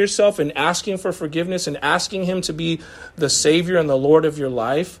humbling yourself and asking for forgiveness and asking him to be the Savior and the Lord of your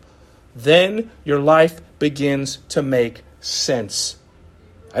life, then your life begins to make sense.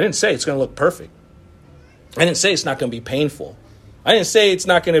 I didn't say it's going to look perfect. I didn't say it's not going to be painful. I didn't say it's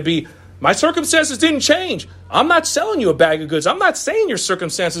not going to be, my circumstances didn't change. I'm not selling you a bag of goods. I'm not saying your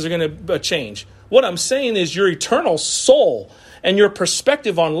circumstances are going to change. What I'm saying is your eternal soul and your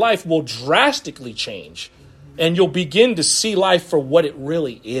perspective on life will drastically change. And you'll begin to see life for what it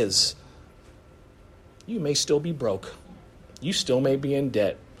really is. You may still be broke. You still may be in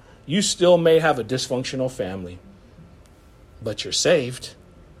debt. You still may have a dysfunctional family. But you're saved.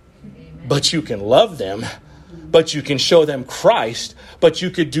 Amen. But you can love them. But you can show them Christ. But you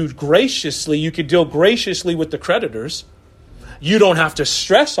could deal graciously with the creditors. You don't have to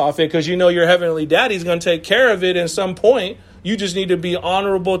stress off it because you know your heavenly daddy's going to take care of it at some point. You just need to be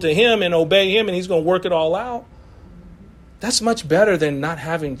honorable to him and obey him, and he's going to work it all out. That's much better than not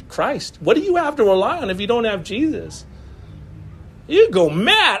having Christ. What do you have to rely on if you don't have Jesus? You go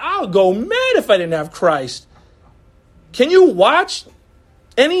mad. I'll go mad if I didn't have Christ. Can you watch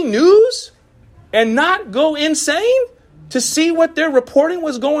any news and not go insane to see what they're reporting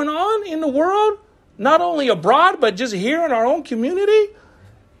was going on in the world? Not only abroad, but just here in our own community?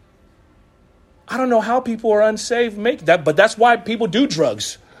 I don't know how people are unsaved make that, but that's why people do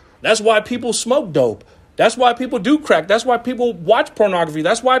drugs. That's why people smoke dope. That's why people do crack. That's why people watch pornography.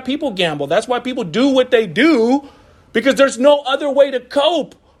 That's why people gamble. That's why people do what they do, because there's no other way to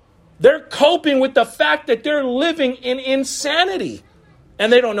cope. They're coping with the fact that they're living in insanity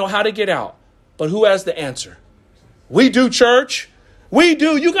and they don't know how to get out. But who has the answer? We do, church. We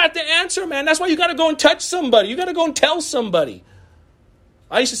do. You got the answer, man. That's why you got to go and touch somebody. You got to go and tell somebody.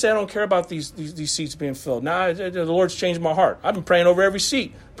 I used to say I don't care about these seats being filled. Now the Lord's changed my heart. I've been praying over every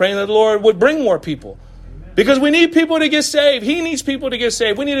seat, praying that the Lord would bring more people. Because we need people to get saved. He needs people to get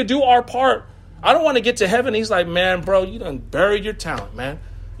saved. We need to do our part. I don't want to get to heaven. He's like, man, bro, you done buried your talent, man.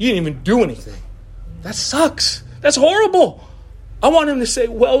 You didn't even do anything. That sucks. That's horrible. I want him to say,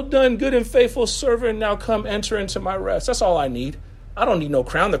 well done, good and faithful servant. Now come enter into my rest. That's all I need. I don't need no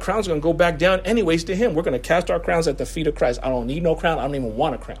crown. The crown's going to go back down anyways to him. We're going to cast our crowns at the feet of Christ. I don't need no crown. I don't even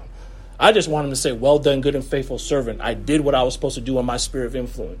want a crown. I just want him to say, well done, good and faithful servant. I did what I was supposed to do in my sphere of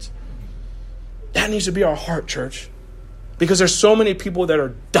influence. That needs to be our heart, church. Because there's so many people that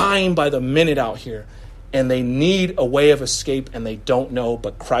are dying by the minute out here. And they need a way of escape and they don't know.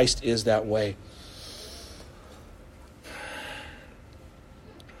 But Christ is that way.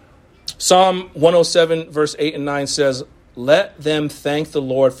 Psalm 107 verse 8 and 9 says, let them thank the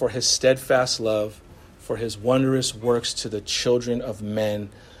Lord for his steadfast love, for his wondrous works to the children of men.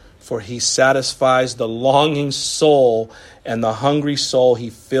 For he satisfies the longing soul, and the hungry soul he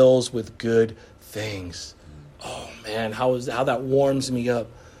fills with good things. Oh man, how that warms me up.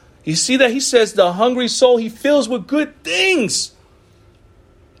 You see that he says the hungry soul he fills with good things.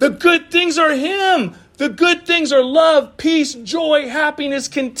 The good things are him. The good things are love, peace, joy, happiness,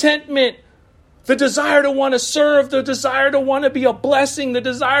 contentment. The desire to want to serve, the desire to want to be a blessing, the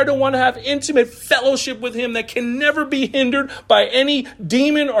desire to want to have intimate fellowship with him that can never be hindered by any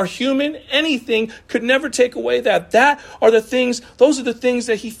demon or human. Anything could never take away that. Those are the things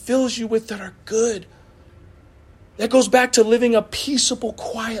that he fills you with that are good. That goes back to living a peaceable,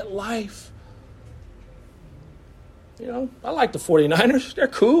 quiet life. You know, I like the 49ers. They're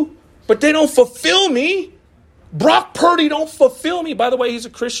cool, but they don't fulfill me. Brock Purdy don't fulfill me. By the way, he's a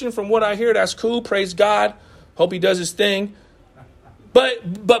Christian from what I hear. That's cool. Praise God. Hope he does his thing.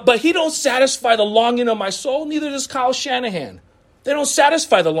 But he don't satisfy the longing of my soul. Neither does Kyle Shanahan. They don't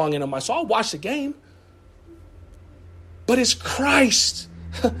satisfy the longing of my soul. I'll watch the game. But it's Christ.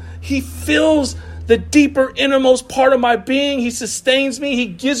 He fills the deeper, innermost part of my being. He sustains me. He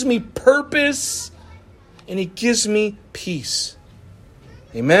gives me purpose. And he gives me peace.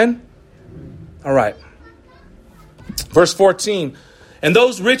 Amen? All right. Verse 14, and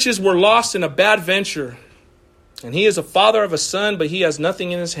those riches were lost in a bad venture. And he is a father of a son, but he has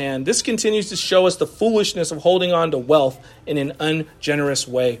nothing in his hand. This continues to show us the foolishness of holding on to wealth in an ungenerous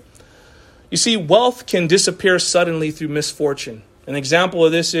way. You see, wealth can disappear suddenly through misfortune. An example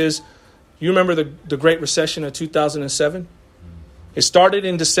of this is, you remember the Great Recession of 2007? It started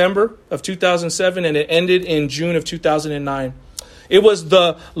in December of 2007 and it ended in June of 2009. It was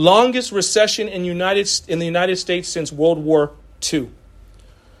the longest recession in the United States since World War II.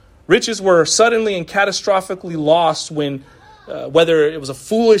 Riches were suddenly and catastrophically lost when, whether it was a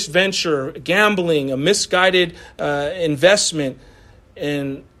foolish venture, gambling, a misguided investment,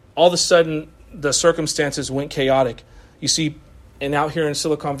 and all of a sudden the circumstances went chaotic. You see, and out here in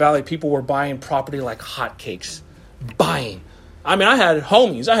Silicon Valley, people were buying property like hotcakes. Buying. I mean, I had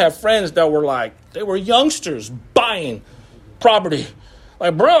homies, I had friends that were like, they were youngsters buying property.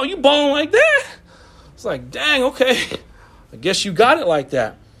 Like, bro, you balling like that? It's like, dang, okay. I guess you got it like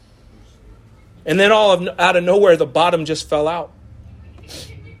that. And then out of nowhere, the bottom just fell out.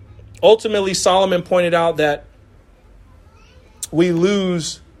 Ultimately, Solomon pointed out that we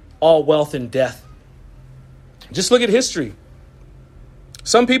lose all wealth in death. Just look at history.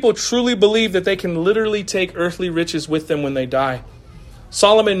 Some people truly believe that they can literally take earthly riches with them when they die.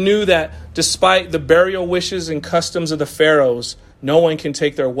 Solomon knew that despite the burial wishes and customs of the pharaohs, no one can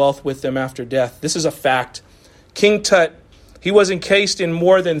take their wealth with them after death. This is a fact. King Tut, he was encased in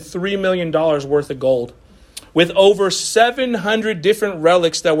more than $3 million worth of gold, with over 700 different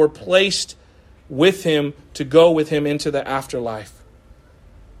relics that were placed with him to go with him into the afterlife.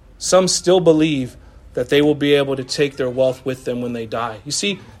 Some still believe that they will be able to take their wealth with them when they die. You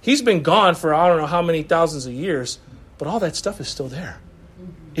see, he's been gone for I don't know how many thousands of years, but all that stuff is still there.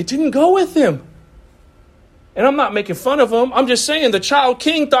 It didn't go with him. And I'm not making fun of him. I'm just saying the child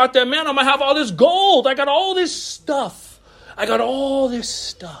king thought that, man, I'm going to have all this gold. I got all this stuff. And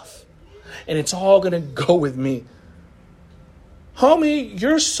it's all going to go with me. Homie,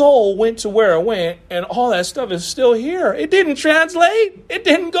 your soul went to where it went, and all that stuff is still here. It didn't translate. It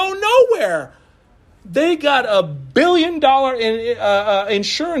didn't go nowhere. They got $1 billion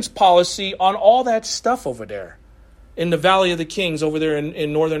insurance policy on all that stuff over there in the Valley of the Kings over there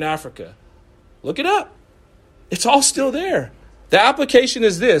in northern Africa. Look it up. It's all still there. The application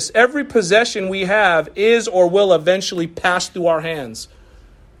is this. Every possession we have is or will eventually pass through our hands.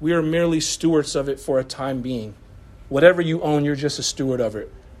 We are merely stewards of it for a time being. Whatever you own, you're just a steward of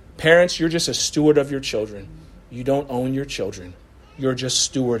it. Parents, you're just a steward of your children. You don't own your children. You're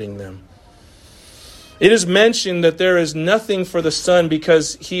just stewarding them. It is mentioned that there is nothing for the son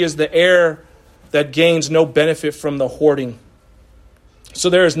because he is the heir that gains no benefit from the hoarding. So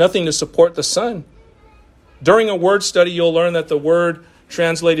there is nothing to support the son. During a word study, you'll learn that the word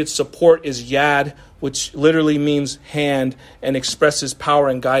translated support is yad, which literally means hand and expresses power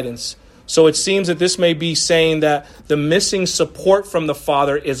and guidance. So it seems that this may be saying that the missing support from the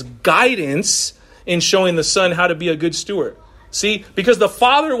father is guidance in showing the son how to be a good steward. See, because the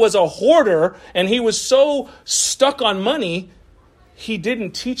father was a hoarder and he was so stuck on money, he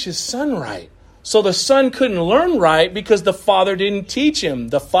didn't teach his son right. So the son couldn't learn right because the father didn't teach him.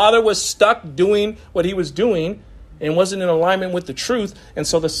 The father was stuck doing what he was doing and wasn't in alignment with the truth. And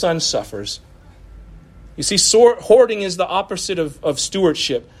so the son suffers. You see, hoarding is the opposite of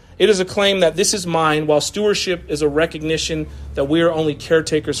stewardship. It is a claim that this is mine, while stewardship is a recognition that we are only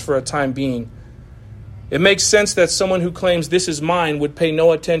caretakers for a time being. It makes sense that someone who claims this is mine would pay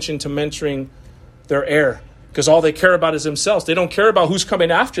no attention to mentoring their heir, because all they care about is themselves. They don't care about who's coming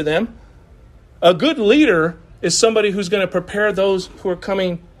after them. A good leader is somebody who's going to prepare those who are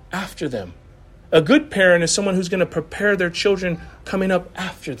coming after them. A good parent is someone who's going to prepare their children coming up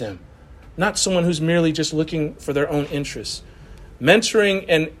after them, not someone who's merely just looking for their own interests. Mentoring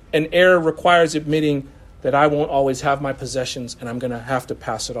an heir requires admitting that I won't always have my possessions and I'm going to have to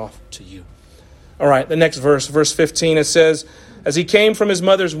pass it off to you. All right, the next verse, verse 15, it says, as he came from his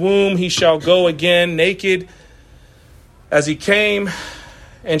mother's womb, he shall go again naked as he came,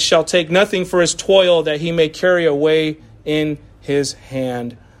 and shall take nothing for his toil that he may carry away in his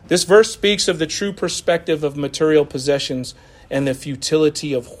hand. This verse speaks of the true perspective of material possessions and the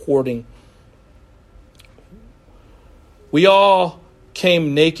futility of hoarding. We all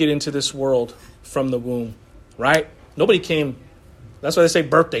came naked into this world from the womb, right? Nobody came. That's why they say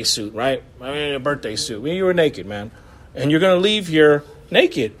birthday suit, right? I mean, a birthday suit. You were naked, man. And you're going to leave here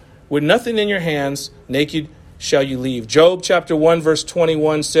naked with nothing in your hands. Naked shall you leave. Job chapter 1 verse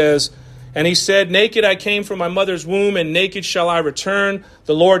 21 says, and he said, naked I came from my mother's womb, and naked shall I return.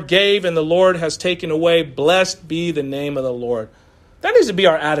 The Lord gave, and the Lord has taken away. Blessed be the name of the Lord. That needs to be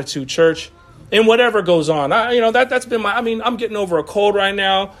our attitude, church, in whatever goes on. That's been I'm getting over a cold right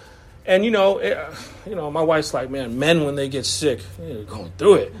now. And, my wife's like, man, men, when they get sick, they're going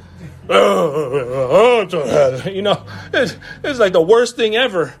through it. It's like the worst thing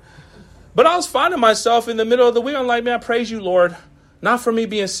ever. But I was finding myself in the middle of the week. I'm like, man, praise you, Lord. Not for me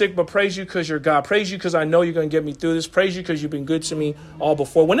being sick, but praise you because you're God. Praise you because I know you're going to get me through this. Praise you because you've been good to me all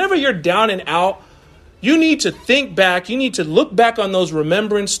before. Whenever you're down and out, you need to think back. You need to look back on those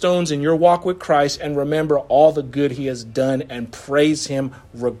remembrance stones in your walk with Christ and remember all the good he has done and praise him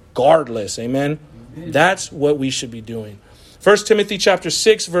regardless. Amen. That's what we should be doing. 1 Timothy chapter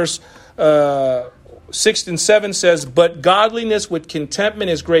 6, verse 6 and 7 says, but godliness with contentment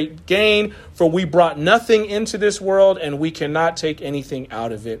is great gain, for we brought nothing into this world and we cannot take anything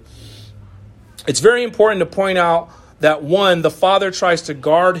out of it. It's very important to point out that, one, the father tries to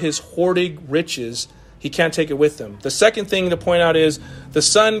guard his hoarding riches. He can't take it with him. The second thing to point out is the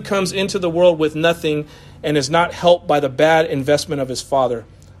son comes into the world with nothing and is not helped by the bad investment of his father.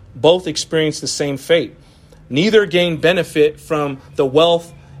 Both experience the same fate. Neither gain benefit from the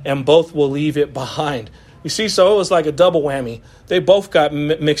wealth, and both will leave it behind. You see, so it was like a double whammy. They both got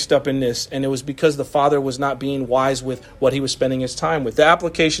mixed up in this, and it was because the father was not being wise with what he was spending his time with. The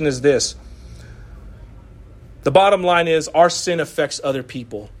application is this. The bottom line is our sin affects other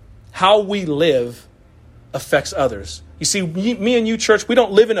people. How we live affects others. You see, me and you, church, we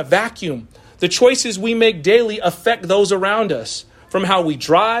don't live in a vacuum. The choices we make daily affect those around us, from how we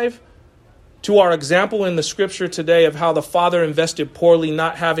drive to our example in the scripture today of how the father invested poorly,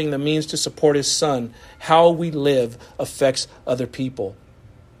 not having the means to support his son. How we live affects other people.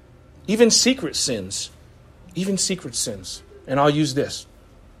 Even secret sins. And I'll use this,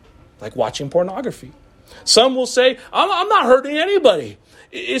 like watching pornography. Some will say, I'm not hurting anybody.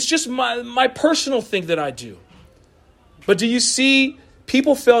 It's just my personal thing that I do. But do you see,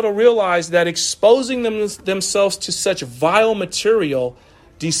 people fail to realize that exposing themselves to such vile material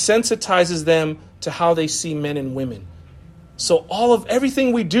desensitizes them to how they see men and women. So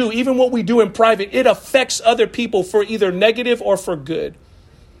everything we do, even what we do in private, it affects other people for either negative or for good.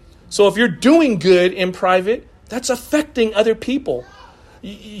 So if you're doing good in private, that's affecting other people.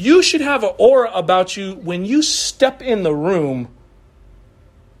 You should have an aura about you. When you step in the room,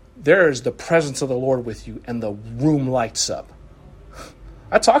 there is the presence of the Lord with you and the room lights up.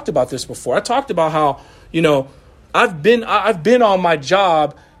 I talked about this before. I talked about how, I've been on my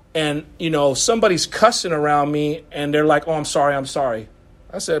job and, somebody's cussing around me and they're like, oh, I'm sorry.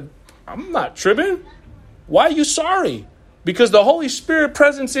 I said, I'm not tripping. Why are you sorry? Because the Holy Spirit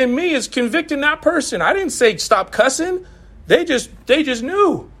presence in me is convicting that person. I didn't say stop cussing. They just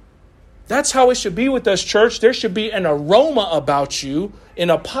knew. That's how it should be with us, church. There should be an aroma about you in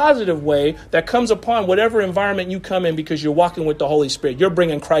a positive way that comes upon whatever environment you come in because you're walking with the Holy Spirit. You're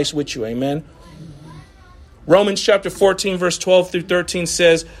bringing Christ with you. Amen. Romans chapter 14, verse 12 through 13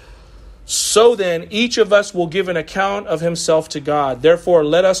 says, so then each of us will give an account of himself to God. Therefore,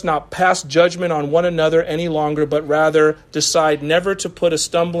 let us not pass judgment on one another any longer, but rather decide never to put a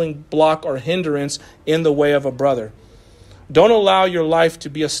stumbling block or hindrance in the way of a brother. Don't allow your life to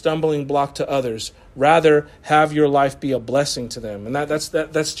be a stumbling block to others. Rather, have your life be a blessing to them. And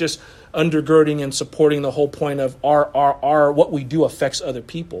that's just undergirding and supporting the whole point of our what we do affects other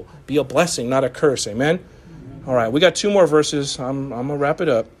people. Be a blessing, not a curse. Amen? All right, we got 2 more verses. I'm going to wrap it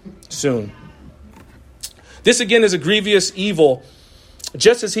up soon. This again is a grievous evil.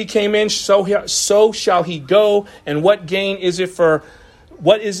 Just as he came in, so shall he go. And what gain is it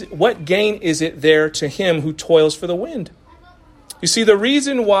there to him who toils for the wind? You see, the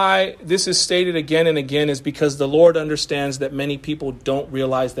reason why this is stated again and again is because the Lord understands that many people don't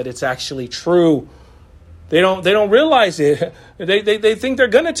realize that it's actually true. They don't realize it. They think they're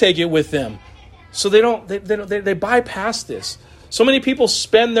going to take it with them. So they bypass this. So many people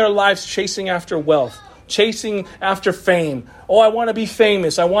spend their lives chasing after wealth, chasing after fame. Oh, I want to be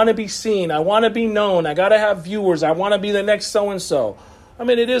famous. I want to be seen. I want to be known. I got to have viewers. I want to be the next so-and-so. I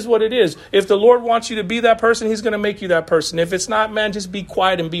mean, it is what it is. If the Lord wants you to be that person, he's going to make you that person. If it's not, man, just be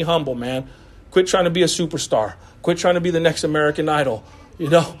quiet and be humble, man. Quit trying to be a superstar. Quit trying to be the next American Idol. You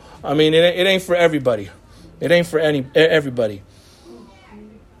know, I mean, it ain't for everybody. It ain't for everybody.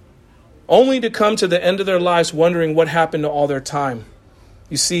 Only to come to the end of their lives wondering what happened to all their time.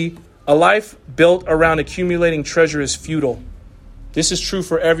 You see, a life built around accumulating treasure is futile. This is true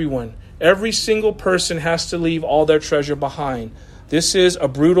for everyone. Every single person has to leave all their treasure behind. This is a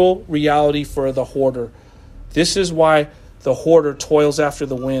brutal reality for the hoarder. This is why the hoarder toils after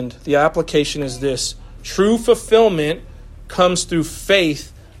the wind. The application is this: true fulfillment comes through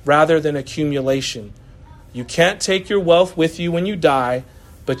faith rather than accumulation. You can't take your wealth with you when you die,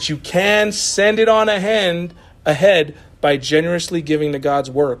 but you can send it on ahead by generously giving to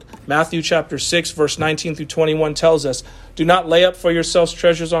God's work. Matthew chapter 6, verse 19 through 21 tells us, do not lay up for yourselves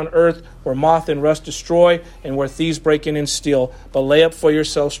treasures on earth where moth and rust destroy and where thieves break in and steal, but lay up for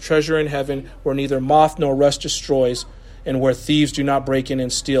yourselves treasure in heaven where neither moth nor rust destroys and where thieves do not break in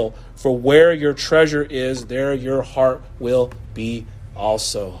and steal. For where your treasure is, there your heart will be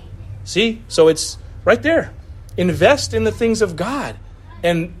also. See? So it's right there. Invest in the things of God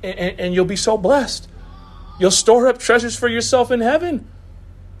and you'll be so blessed. You'll store up treasures for yourself in heaven,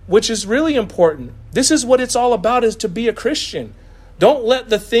 which is really important. This is what it's all about, is to be a Christian. Don't let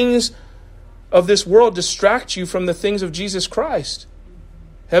the things of this world distract you from the things of Jesus Christ.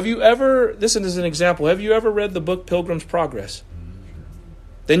 Have you ever, this is an example, have you ever read the book Pilgrim's Progress?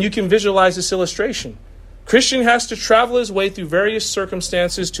 Then you can visualize this illustration. Christian has to travel his way through various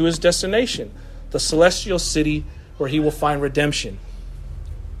circumstances to his destination, the celestial city where he will find redemption.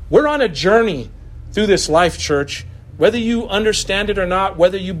 We're on a journey through this life, church. Whether you understand it or not,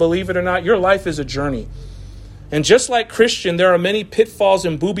 whether you believe it or not, your life is a journey. And just like Christian, there are many pitfalls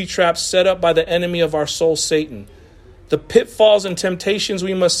and booby traps set up by the enemy of our soul, Satan. The pitfalls and temptations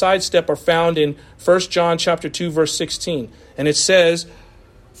we must sidestep are found in 1 John chapter 2, verse 16. And it says,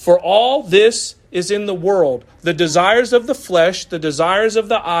 for all this is in the world, the desires of the flesh, the desires of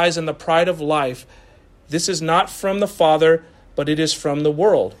the eyes, and the pride of life. This is not from the Father, but it is from the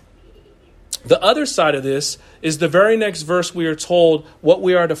world. The other side of this is the very next verse. We are told what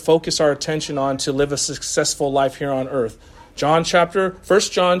we are to focus our attention on to live a successful life here on earth. 1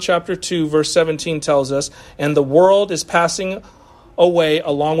 John chapter 2, verse 17 tells us, and the world is passing away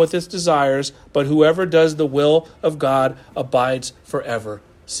along with its desires, but whoever does the will of God abides forever.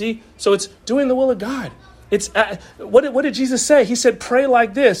 See? So it's doing the will of God. It's what did Jesus say? He said, pray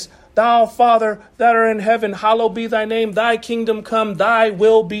like this: Thou, Father, that art in heaven, hallowed be thy name. Thy kingdom come, thy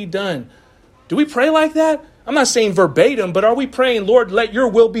will be done. Do we pray like that? I'm not saying verbatim, but are we praying, Lord, let your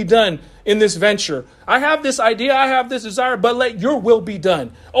will be done in this venture? I have this idea, I have this desire, but let your will be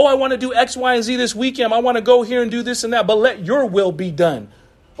done. Oh, I want to do X, Y, and Z this weekend. I want to go here and do this and that, but let your will be done.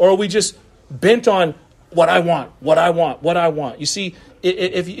 Or are we just bent on what I want? You see,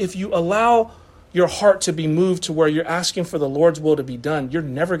 if you allow your heart to be moved to where you're asking for the Lord's will to be done, you're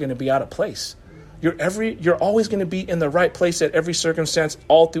never going to be out of place. You're always going to be in the right place at every circumstance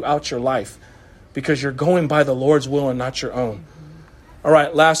all throughout your life, because you're going by the Lord's will and not your own. All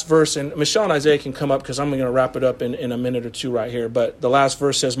right, last verse, and Michelle and Isaiah can come up because I'm going to wrap it up in a minute or two right here. But the last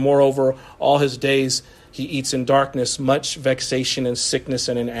verse says, moreover, all his days he eats in darkness, much vexation and sickness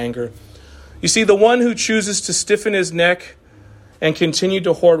and in anger. You see, the one who chooses to stiffen his neck and continue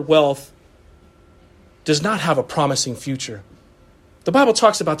to hoard wealth does not have a promising future. The Bible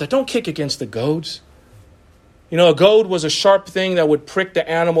talks about that. Don't kick against the goads. You know, a goad was a sharp thing that would prick the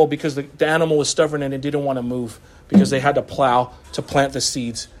animal because the animal was stubborn and it didn't want to move because they had to plow to plant the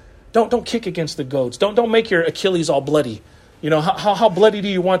seeds. Don't kick against the goads. Don't make your Achilles all bloody. You know, how bloody do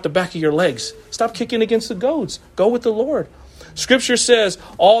you want the back of your legs? Stop kicking against the goads. Go with the Lord. Scripture says,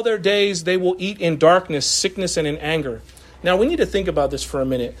 all their days they will eat in darkness, sickness, and in anger. Now, we need to think about this for a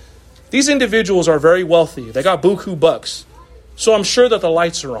minute. These individuals are very wealthy. They got buku bucks. So I'm sure that the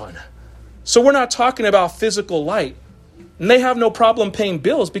lights are on. So we're not talking about physical light. And they have no problem paying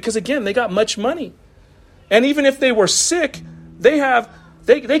bills because, again, they got much money. And even if they were sick, they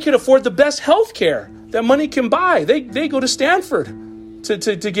can afford the best health care that money can buy. They go to Stanford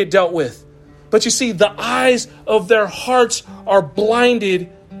to get dealt with. But you see, the eyes of their hearts are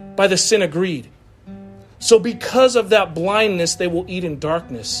blinded by the sin of greed. So because of that blindness, they will eat in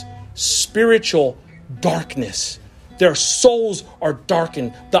darkness, spiritual darkness. Their souls are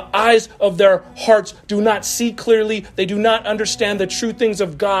darkened. The eyes of their hearts do not see clearly. They do not understand the true things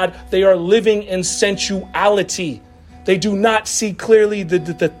of God. They are living in sensuality. They do not see clearly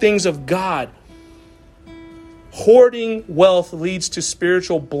the things of God. Hoarding wealth leads to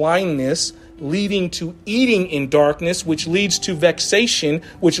spiritual blindness, leading to eating in darkness, which leads to vexation,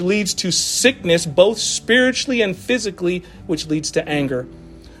 which leads to sickness, both spiritually and physically, which leads to anger.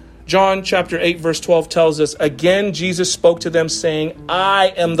 John chapter 8, verse 12 tells us, again, Jesus spoke to them saying, I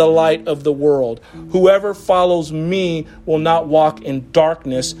am the light of the world. Whoever follows me will not walk in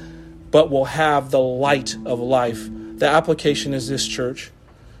darkness, but will have the light of life. The application is this, church.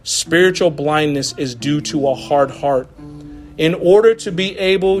 Spiritual blindness is due to a hard heart. In order to be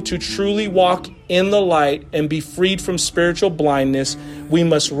able to truly walk in the light and be freed from spiritual blindness, we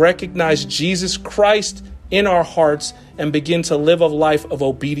must recognize Jesus Christ in our hearts and begin to live a life of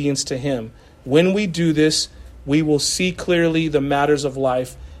obedience to him. When we do this, we will see clearly the matters of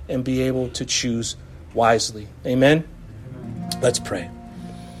life and be able to choose wisely. Amen? Let's pray.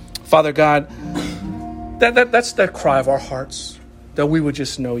 Father God, that's the cry of our hearts, that we would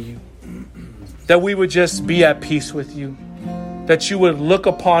just know you, that we would just be at peace with you, that you would look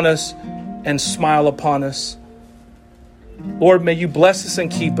upon us and smile upon us. Lord, may you bless us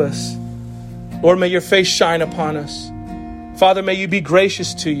and keep us. Lord, may your face shine upon us. Father, may you be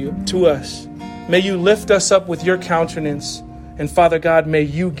gracious to us. May you lift us up with your countenance. And Father God, may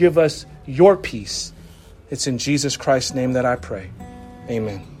you give us your peace. It's in Jesus Christ's name that I pray.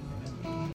 Amen.